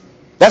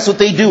 That's what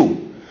they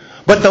do.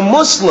 But the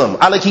Muslim,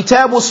 ala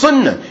kitab wa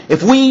sunnah,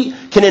 if we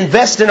can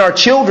invest in our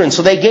children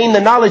so they gain the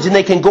knowledge and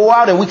they can go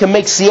out and we can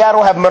make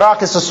Seattle have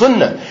Maracas of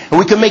Sunnah, and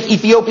we can make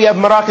Ethiopia have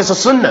Maracas of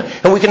Sunnah,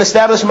 and we can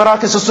establish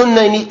Maracas of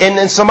Sunnah in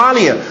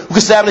Somalia, we can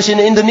establish in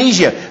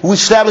Indonesia, we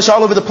establish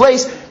all over the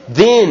place,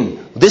 then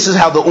this is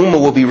how the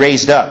ummah will be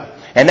raised up.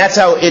 And that's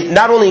how it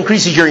not only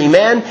increases your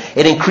iman,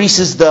 it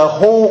increases the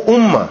whole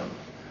ummah.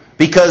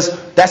 Because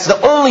that's the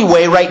only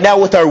way right now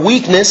with our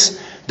weakness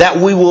that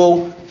we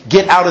will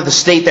get out of the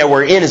state that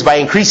we're in, is by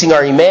increasing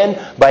our iman,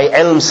 by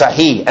ilm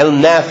sahih,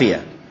 ilm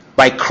nafiya,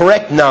 by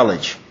correct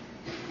knowledge.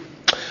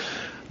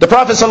 The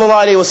Prophet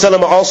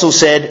ﷺ also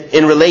said,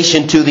 in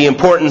relation to the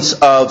importance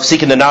of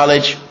seeking the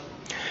knowledge,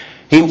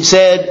 he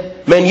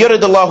said, "Man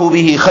yuridullahu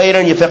bihi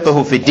khayran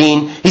yafiqhu fid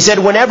din." He said,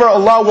 whenever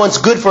Allah wants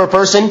good for a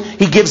person,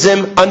 He gives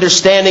them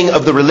understanding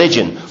of the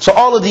religion. So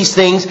all of these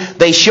things,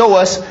 they show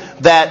us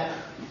that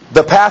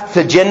the path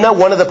to Jannah,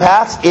 one of the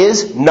paths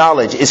is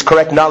knowledge, is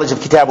correct knowledge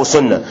of Kitab wa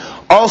Sunnah.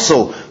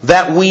 Also,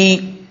 that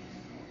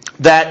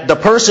the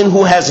person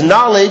who has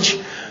knowledge,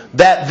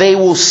 that they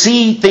will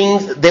see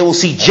things, they will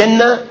see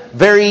Jannah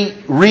very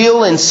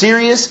real and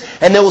serious,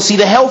 and they will see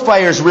the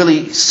hellfires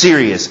really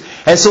serious.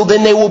 And so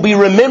then they will be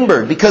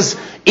remembered, because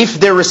if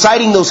they're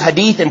reciting those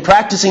hadith and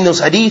practicing those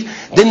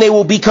hadith, then they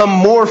will become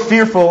more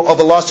fearful of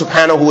Allah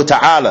subhanahu wa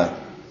ta'ala.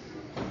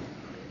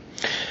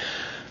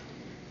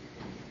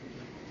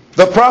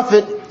 The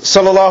Prophet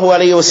sallallahu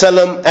alaihi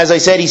wasallam, as I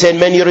said, he said,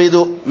 "Man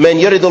yuridullahu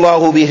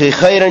bihi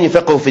khayran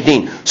yafiqhu fid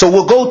din." So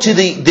we'll go to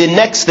the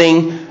next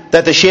thing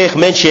that the Shaykh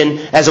mentioned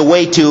as a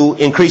way to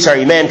increase our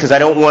iman, because I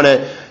don't want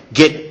to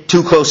get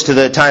too close to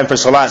the time for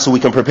salat, so we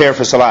can prepare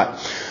for salat.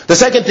 The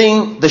second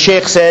thing the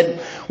Shaykh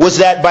said was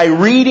that by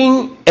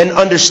reading and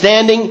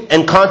understanding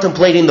and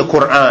contemplating the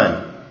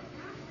Quran,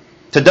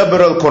 tadabbur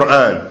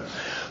al-Quran,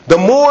 the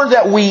more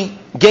that we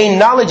gain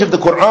knowledge of the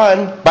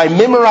Quran by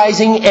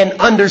memorizing and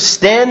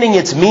understanding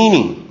its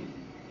meaning,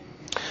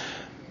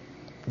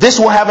 this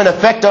will have an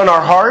effect on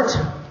our heart,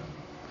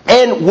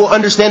 and we'll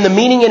understand the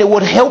meaning, and it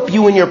would help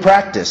you in your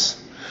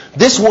practice.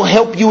 This will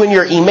help you in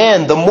your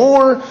iman. The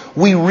more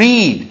we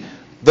read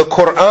the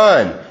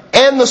Quran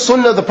and the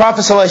Sunnah of the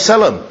Prophet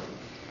ﷺ,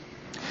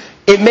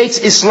 it makes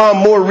Islam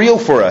more real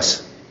for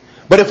us.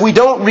 But if we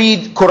don't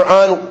read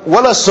Quran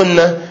wala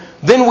Sunnah,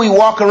 then we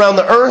walk around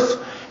the earth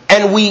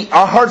and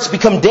our hearts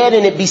become dead,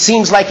 and it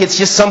seems like it's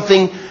just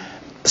something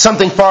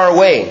far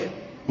away.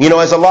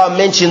 As Allah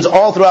mentions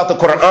all throughout the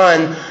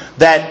Quran,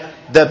 that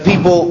the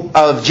people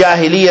of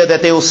Jahiliyyah,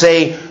 that they will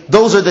say,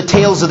 those are the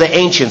tales of the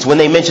ancients when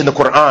they mention the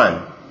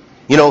Quran.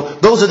 You know,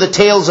 those are the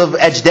tales of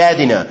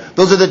ajdadina.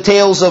 Those are the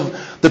tales of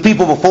the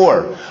people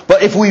before.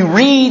 But if we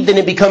read, then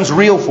it becomes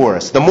real for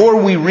us. The more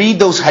we read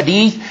those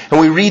hadith, and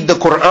we read the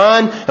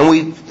Quran, and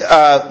we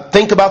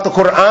think about the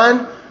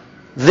Quran,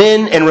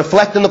 then, and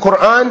reflect on the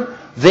Quran,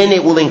 then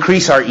it will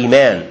increase our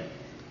iman.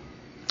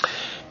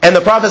 And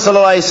the Prophet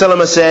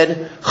ﷺ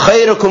said,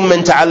 خَيْرُكُم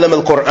مَّن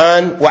تَعَلَّمَ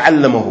الْقُرْآنَ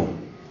وَعَلَّمَهُ.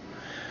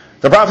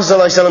 The Prophet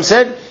ﷺ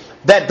said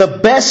that the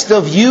best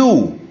of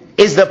you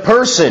is the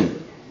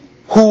person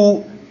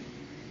who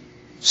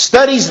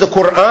studies the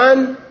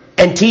Quran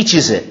and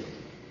teaches it.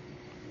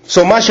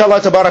 So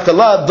mashallah,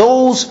 tabarakallah,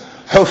 those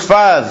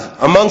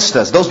huffaz amongst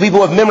us, those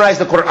people who have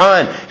memorized the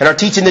Quran and are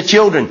teaching the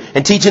children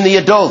and teaching the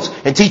adults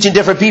and teaching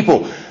different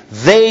people,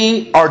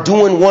 they are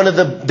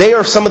they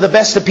are some of the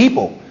best of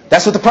people.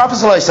 That's what the Prophet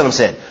ﷺ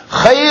said.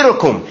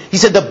 خَيْرُكُمْ. He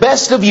said the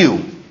best of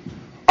you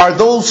are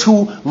those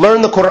who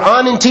learn the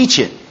Quran and teach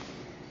it.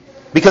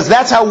 Because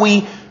that's how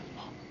we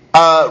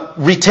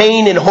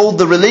retain and hold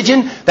the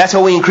religion. That's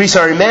how we increase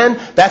our iman.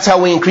 That's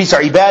how we increase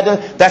our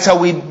ibadah. That's how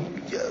we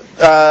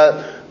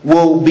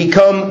will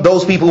become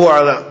those people who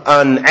are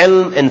on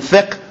ilm and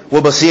fiqh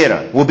wa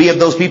basira. Will be of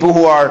those people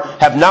who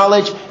have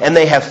knowledge and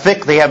they have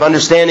fiqh, they have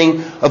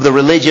understanding of the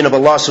religion of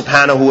Allah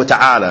subhanahu wa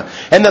ta'ala.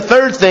 And the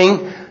third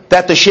thing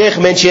that the Shaykh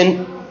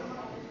mentioned,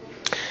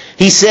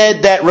 he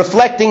said that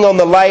reflecting on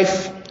the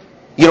life,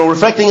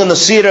 reflecting on the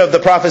seerah of the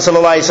Prophet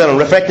sallallahu alaihi wasallam,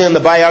 reflecting on the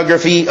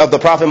biography of the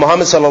Prophet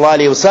Muhammad sallallahu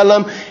alaihi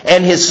wasallam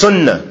and his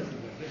sunnah.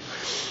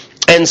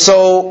 And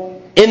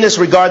so, in this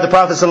regard, the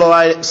Prophet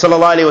sallallahu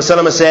alaihi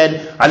wasallam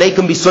said,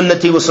 "Alaykum bi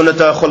sunnati wa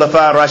sunnata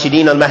khulafa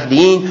ar-rashidin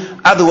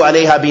al-mahdiyyin, adu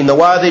alayha bin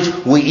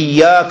nawadij, wa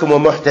iyyakum wa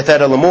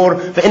muhdathat al-umur,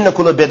 fa inna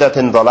kulla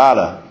bid'atin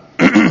dalalah."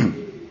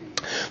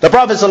 The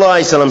Prophet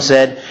ﷺ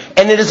said,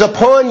 and it is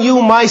upon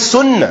you my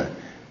sunnah.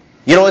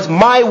 It's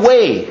my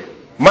way,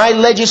 my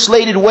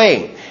legislated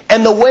way,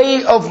 and the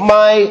way of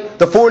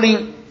the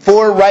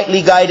 44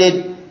 rightly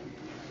guided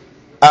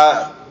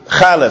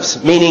khalifs,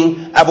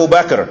 meaning Abu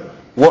Bakr,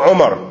 wa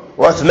Umar,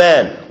 wa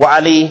Uthman, wa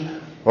Ali,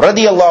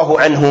 radiyallahu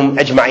anhum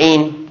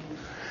ajma'een,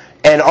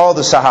 and all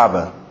the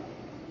Sahaba.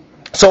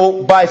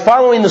 So by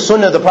following the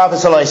sunnah of the Prophet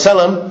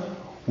ﷺ,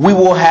 we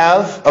will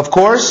have, of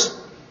course,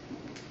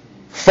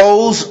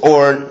 foes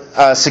or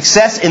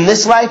success in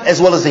this life as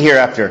well as the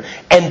hereafter.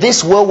 And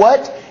this will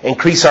what?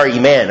 Increase our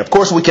iman. Of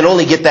course, we can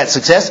only get that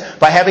success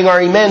by having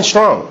our iman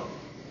strong.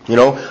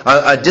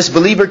 A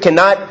disbeliever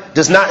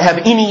does not have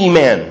any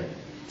iman.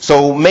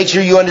 So make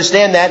sure you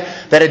understand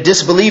that a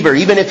disbeliever,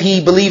 even if he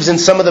believes in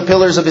some of the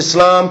pillars of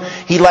Islam,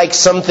 he likes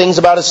some things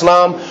about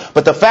Islam,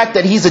 but the fact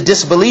that he's a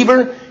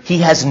disbeliever, he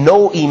has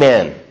no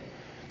iman.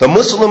 The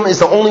Muslim is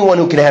the only one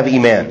who can have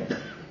iman.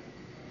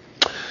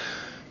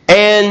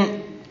 And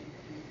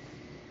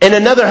in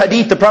another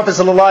hadith, the Prophet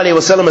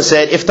ﷺ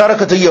said,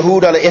 افترقت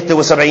اليهود على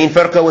 71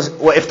 فرقة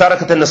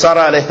وافترقت النصارى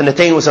على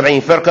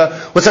 72 فرقة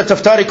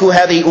وستفترق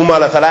هذه الأمة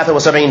على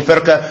 73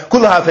 فرقة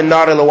كلها في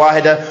النار إلا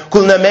واحدة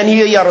قلنا من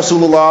هي يا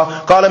رسول الله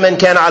قال من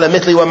كان على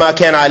مثل وما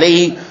كان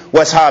عليه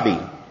وأصحابي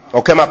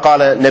أو كما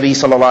قال النبي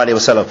صلى الله عليه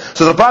وسلم.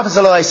 So the Prophet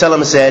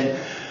ﷺ said,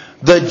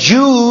 the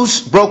Jews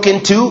broke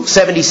into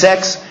 70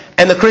 sects,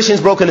 and the Christians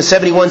broke into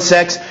 71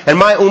 sects, and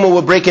my ummah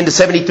will break into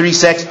 73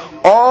 sects,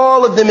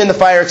 all of them in the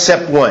fire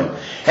except one.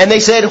 And they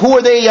said, who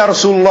are they, Ya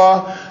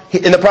Rasulullah?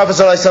 And the Prophet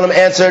ﷺ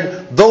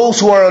answered, those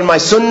who are on my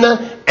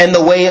sunnah and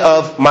the way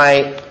of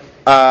my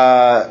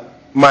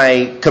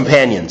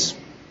companions.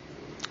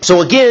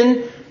 So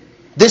again,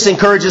 this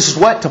encourages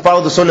us what? To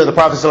follow the sunnah of the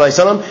Prophet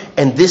ﷺ,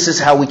 and this is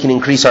how we can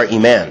increase our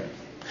iman.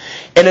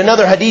 In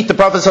another hadith, the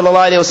Prophet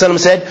ﷺ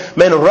said,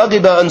 "Man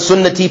raghiba an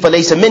sunnati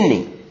falaysa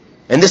minni."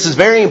 And this is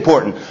very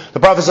important. The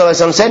Prophet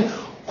ﷺ said,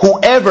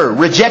 whoever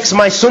rejects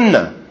my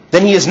sunnah,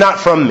 then he is not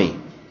from me.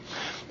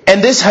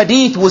 And this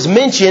hadith was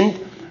mentioned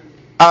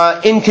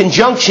in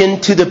conjunction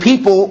to three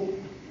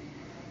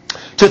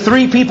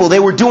people. They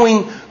were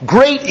doing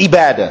great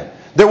ibadah.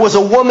 There was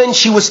a woman,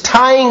 she was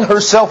tying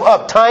herself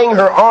up, tying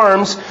her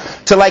arms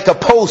to like a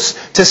post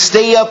to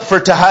stay up for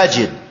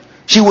tahajjud.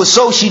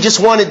 She just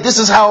wanted, this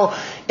is how,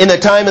 in the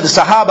time of the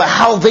Sahaba,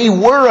 how they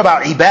were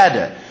about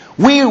ibadah.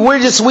 We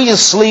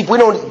just sleep, we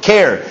don't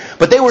care.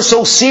 But they were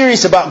so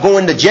serious about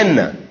going to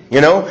Jannah,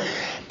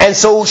 And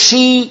so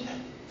she,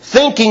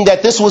 thinking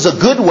that this was a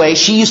good way,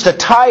 she used to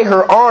tie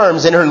her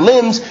arms and her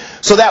limbs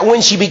so that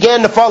when she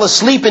began to fall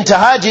asleep in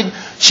tahajjud,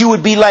 she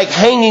would be like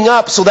hanging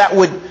up so that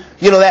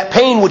that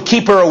pain would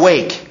keep her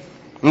awake.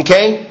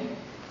 Okay?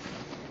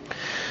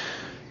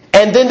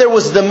 And then there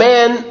was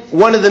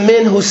one of the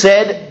men who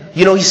said,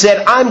 he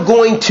said, I'm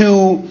going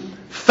to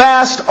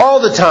fast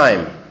all the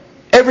time.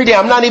 Every day,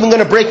 I'm not even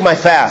going to break my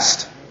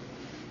fast.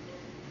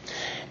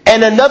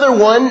 And another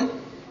one,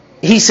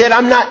 he said,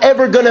 I'm not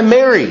ever going to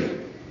marry.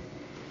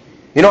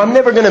 I'm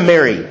never going to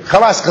marry.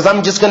 Khalas, because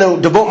I'm just going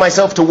to devote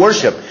myself to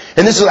worship.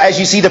 And this is as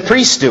you see the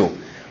priests do.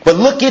 But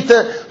look at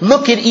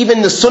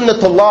even the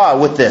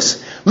Sunnatullah with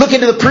this. Look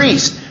at the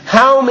priest.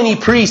 How many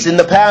priests in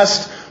the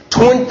past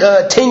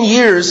 10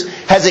 years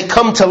has it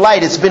come to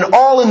light? It's been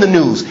all in the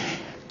news.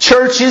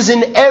 churches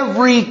in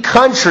every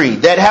country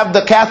that have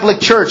the Catholic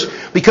Church,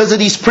 because of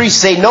these priests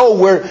say, no,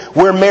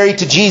 we're married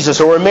to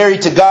Jesus, or we're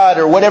married to God,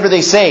 or whatever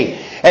they say.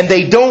 And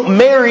they don't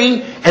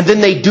marry, and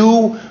then they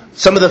do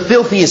some of the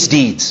filthiest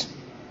deeds.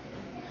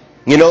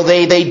 You know,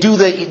 they do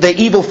the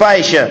evil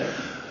fahisha.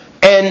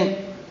 And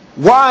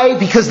why?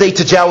 Because they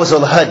tajawuz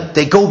al-had.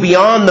 They go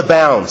beyond the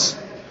bounds.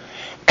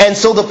 And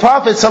so the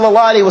Prophet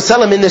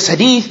ﷺ in this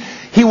hadith,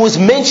 he was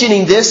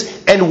mentioning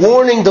this and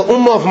warning the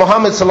ummah of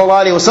Muhammad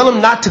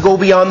ﷺ not to go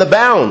beyond the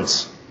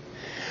bounds.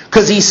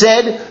 Because he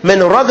said, "Man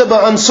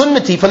raghaba an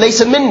sunnati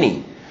falaysa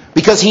minni."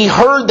 Because he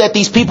heard that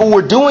these people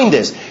were doing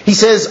this. He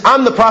says,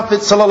 I'm the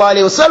Prophet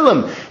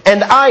ﷺ,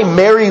 and I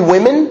marry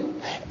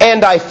women,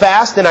 and I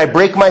fast, and I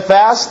break my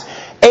fast,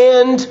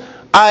 and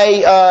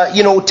I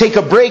take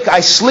a break,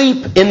 I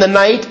sleep in the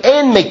night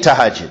and make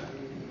tahajjud.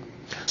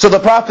 So the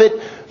Prophet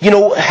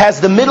has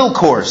the middle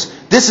course.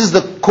 This is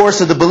the course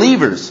of the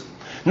believers.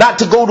 Not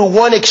to go to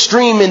one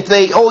extreme and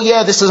say, oh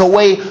yeah, this is a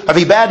way of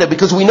ibadah.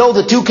 Because we know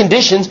the two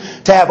conditions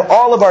to have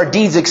all of our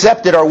deeds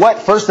accepted are what?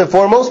 First and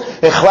foremost,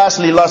 ikhlas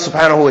lillah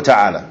subhanahu wa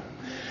ta'ala.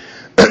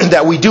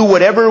 That we do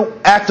whatever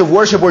act of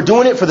worship, we're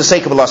doing it for the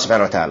sake of Allah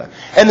subhanahu wa ta'ala.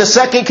 And the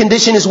second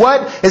condition is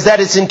what? Is that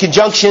it's in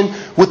conjunction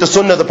with the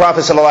sunnah of the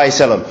Prophet sallallahu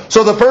alaihi wasallam.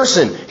 So the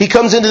person, he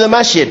comes into the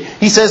masjid,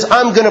 he says,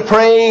 I'm going to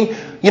pray,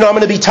 I'm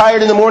going to be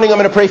tired in the morning, I'm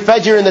going to pray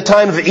Fajr in the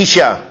time of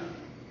Isha.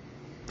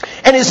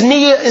 And his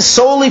niyyah is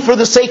solely for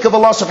the sake of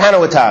Allah subhanahu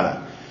wa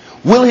ta'ala.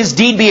 Will his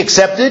deed be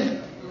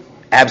accepted?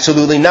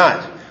 Absolutely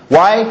not.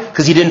 Why?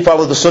 Because he didn't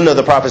follow the sunnah of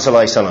the Prophet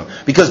sallallahu alaihi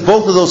wasallam. Because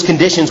both of those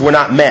conditions were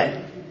not met.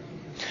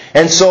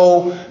 And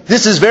so,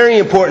 this is very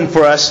important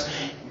for us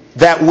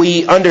that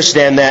we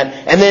understand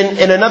that. And then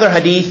in another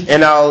hadith,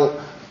 and I'll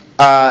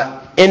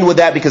end with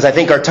that because I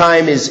think our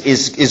time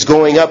is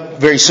going up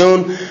very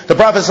soon. The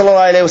Prophet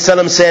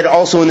ﷺ said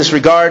also in this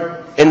regard,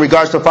 in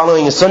regards to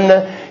following his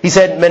sunnah, he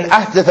said, "Man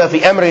ahdatha fi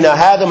amrina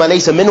hadha ma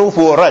laysa minhu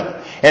fahuwa rad."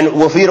 And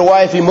wa fi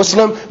riwayah fi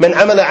Muslim, "Man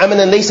amala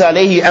amalan laysa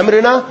alayhi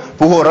amrina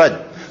fahuwa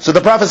rad." So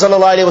the Prophet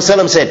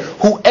ﷺ said,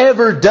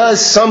 whoever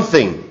does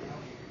something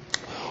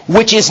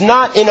which is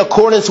not in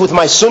accordance with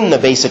my sunnah,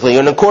 basically,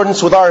 in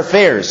accordance with our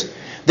affairs,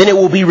 then it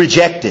will be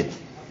rejected.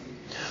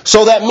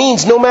 So that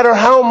means no matter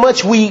how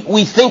much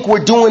we think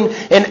we're doing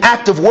an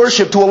act of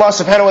worship to Allah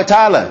subhanahu wa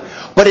ta'ala,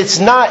 but it's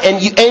not,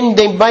 and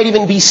they might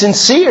even be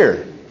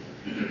sincere,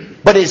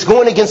 but it's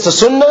going against the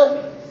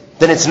sunnah,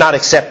 then it's not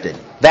accepted.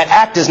 That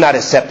act is not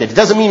accepted. It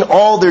doesn't mean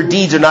all their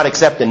deeds are not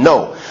accepted,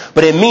 no.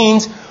 But it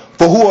means,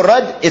 for huwa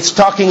rad, it's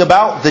talking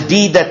about the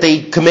deed that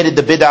they committed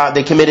the bid'ah,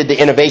 they committed the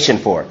innovation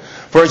for.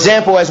 For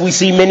example, as we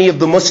see many of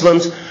the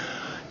Muslims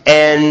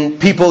and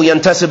people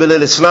yantasib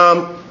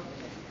al-Islam,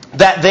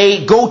 that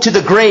they go to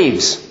the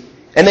graves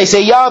and they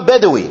say, Ya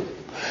Badawi,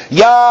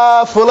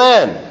 Ya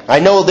Fulan. I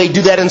know they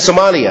do that in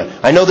Somalia.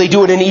 I know they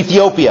do it in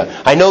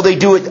Ethiopia. I know they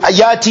do it,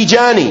 Ya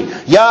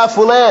Tijani, Ya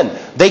Fulan.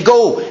 They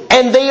go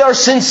and they are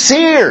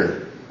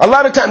sincere. A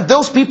lot of times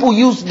those people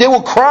they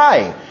will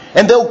cry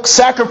and they'll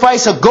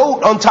sacrifice a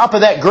goat on top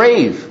of that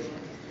grave.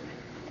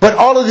 But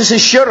all of this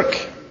is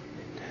shirk.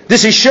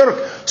 This is shirk.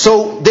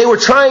 So they were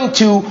trying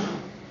to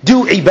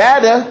do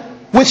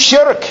ibadah with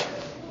shirk.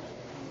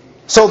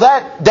 So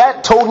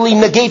that totally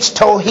negates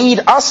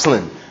tawheed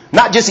aslan.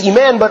 Not just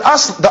iman, but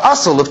the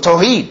asl of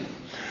tawheed.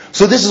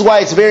 So this is why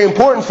it's very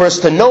important for us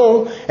to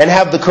know and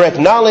have the correct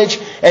knowledge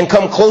and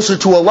come closer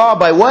to Allah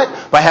by what?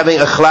 By having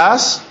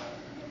ikhlas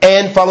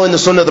and following the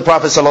sunnah of the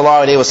Prophet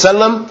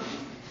ﷺ.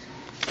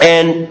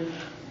 And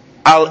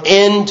I'll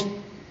end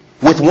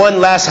with one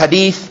last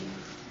hadith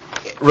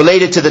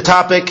related to the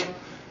topic.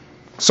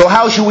 So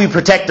how should we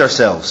protect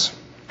ourselves?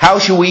 How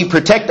should we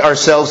protect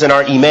ourselves in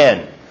our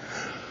iman?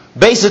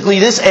 Basically,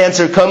 this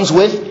answer comes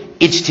with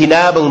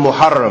ijtinab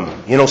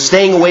al-muharram.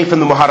 Staying away from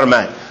the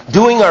muharramat.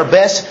 Doing our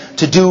best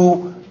to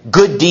do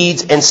good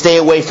deeds and stay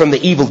away from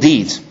the evil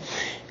deeds.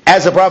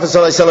 As the Prophet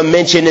ﷺ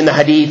mentioned in the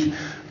hadith,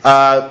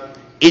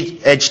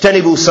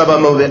 ijtanibu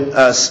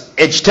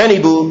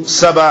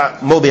sab'a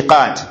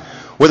mubiqat.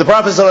 Where the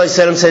Prophet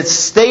ﷺ said,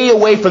 stay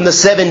away from the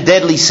 7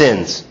 deadly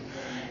sins.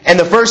 And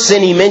the first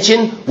sin he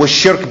mentioned was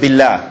shirk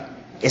billah.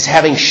 It's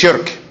having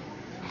shirk.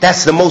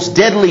 That's the most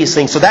deadliest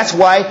thing. So that's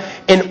why,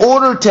 in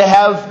order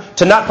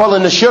to not fall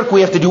into shirk,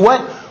 we have to do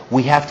what?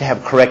 We have to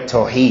have correct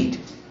tawheed.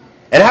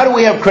 And how do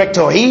we have correct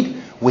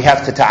tawheed? We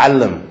have to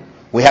ta'allam.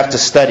 We have to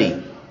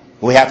study.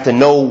 We have to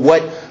know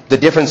what the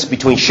difference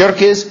between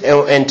shirk is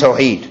and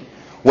tawheed.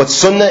 What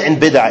sunnah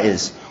and bid'ah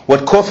is.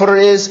 What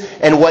kufr is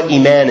and what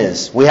iman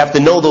is. We have to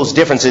know those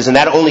differences, and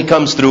that only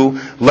comes through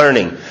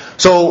learning.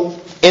 So,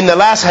 in the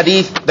last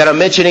hadith that I'm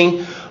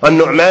mentioning,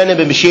 النعمان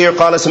بن بشير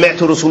قال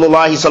سمعت رسول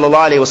الله صلى الله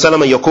عليه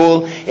وسلم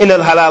يقول إن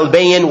الحلال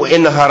بين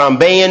وإن الحرام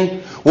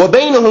بين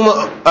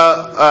وبينهما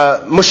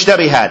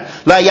مشتبهات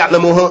لا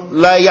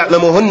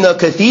يعلمهن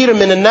كثير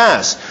من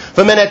الناس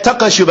فمن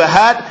اتقى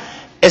الشبهات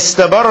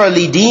استبر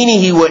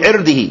لدينه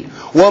وعرضه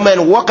ومن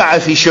وقع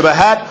في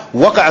الشبهات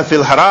وقع في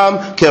الحرام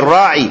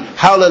كالراعي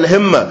حول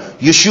الهمة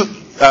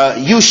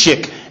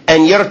يشك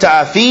أن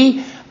يرتع فيه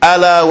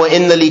ألا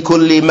وإن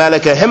لكل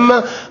ملك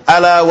همة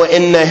ألا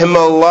وإن هم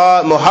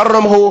الله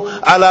محرمه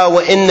ألا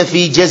وإن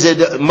في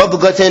جسد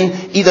مضغة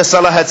إذا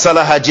صلحت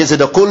صلح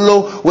جسد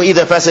كله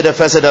وإذا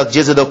فسد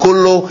جسد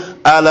كله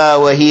ألا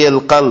وهي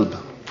القلب.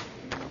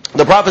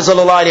 The Prophet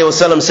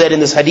ﷺ said in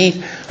this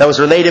hadith that was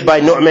related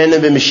by Nu'man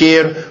ibn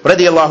Bashir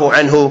radiyallahu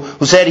anhu,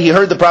 who said he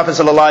heard the Prophet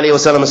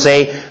ﷺ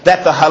say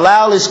that the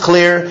halal is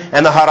clear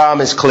and the haram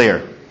is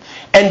clear,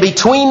 and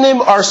between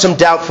them are some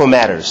doubtful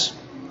matters.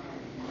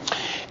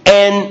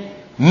 And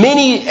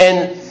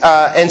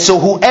so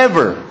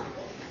whoever,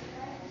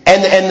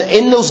 and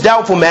in those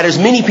doubtful matters,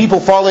 many people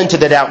fall into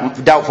the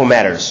doubtful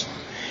matters.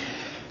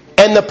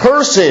 And the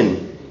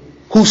person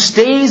who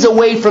stays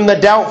away from the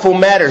doubtful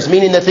matters,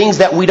 meaning the things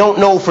that we don't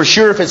know for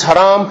sure if it's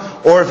haram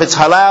or if it's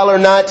halal or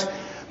not,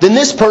 then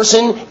this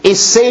person is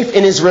safe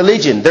in his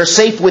religion. They're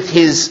safe with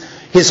his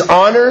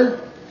honor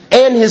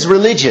and his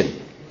religion.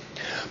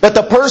 But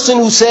the person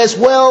who says,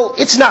 well,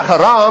 it's not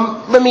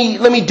haram, let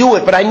me do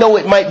it, but I know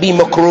it might be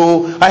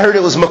makruh, I heard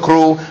it was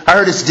makruh, I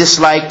heard it's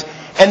disliked,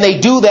 and they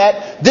do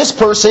that, this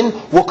person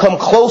will come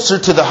closer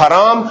to the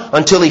haram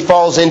until he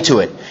falls into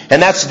it.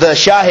 And that's the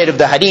shahid of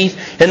the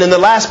hadith. And in the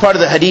last part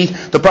of the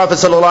hadith, the Prophet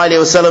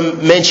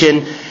ﷺ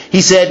mentioned,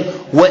 he said,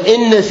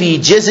 وَإِنَّ فِي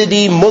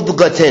جَسَدِي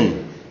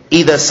مُضْغَةٍ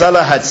إِذَا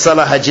صَلَحَتْ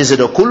صَلَحَ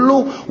جَسَدُ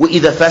كُلُّ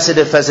وَإِذَا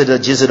فَسَدَ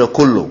جَسَدُ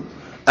كُلُّ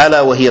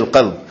أَلَا وَهِيَ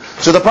الْقَلْبُ.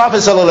 So the Prophet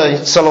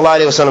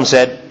ﷺ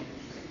said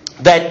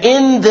that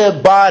in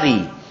the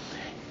body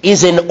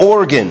is an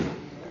organ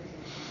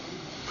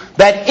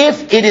that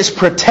if it is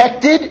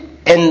protected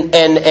and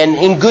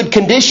in good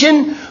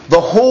condition, the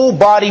whole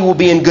body will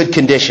be in good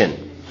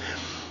condition.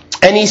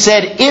 And he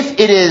said if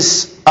it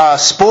is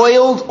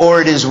spoiled or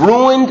it is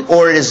ruined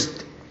or it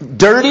is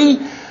dirty,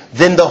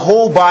 then the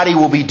whole body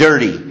will be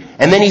dirty.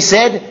 And then he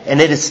said, and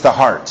it is the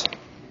heart.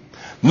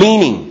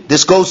 Meaning,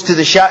 this goes to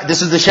this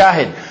is the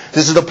shahid.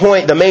 This is the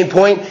point. The main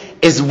point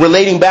is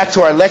relating back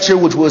to our lecture,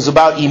 which was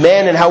about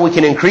iman and how we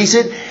can increase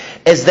it.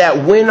 Is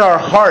that when our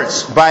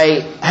hearts,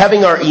 by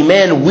having our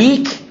iman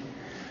weak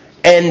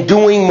and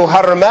doing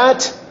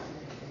muharramat,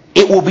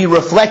 it will be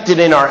reflected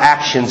in our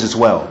actions as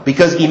well.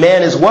 Because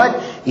iman is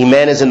what?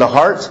 Iman is in the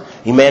heart,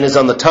 iman is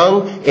on the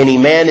tongue, and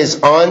iman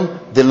is on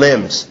the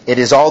limbs. It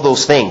is all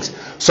those things.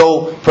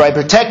 So by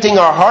protecting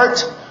our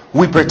heart,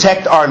 we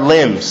protect our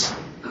limbs.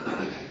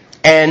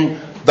 And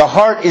the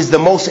heart is the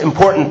most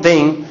important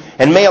thing.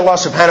 And may Allah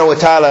subhanahu wa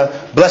ta'ala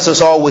bless us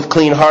all with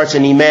clean hearts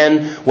and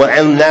iman, wa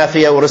ilm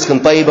nafiya, wa rizqan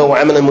tayyiba, wa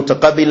amalan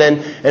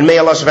mutaqabbilan. And may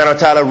Allah subhanahu wa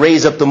ta'ala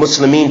raise up the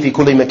Muslimin fi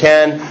kulli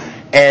makan,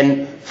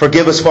 and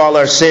forgive us for all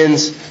our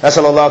sins.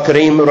 As'alullah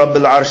kareem,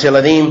 Rabbil arshil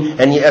azim,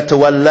 and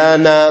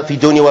yatawallana fi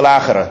dunya wal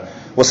akhirah.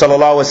 Wa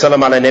sallallahu wa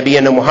sallam ala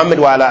nabiyyina Muhammad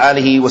wa ala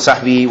alihi wa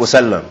sahbihi wa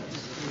sallam.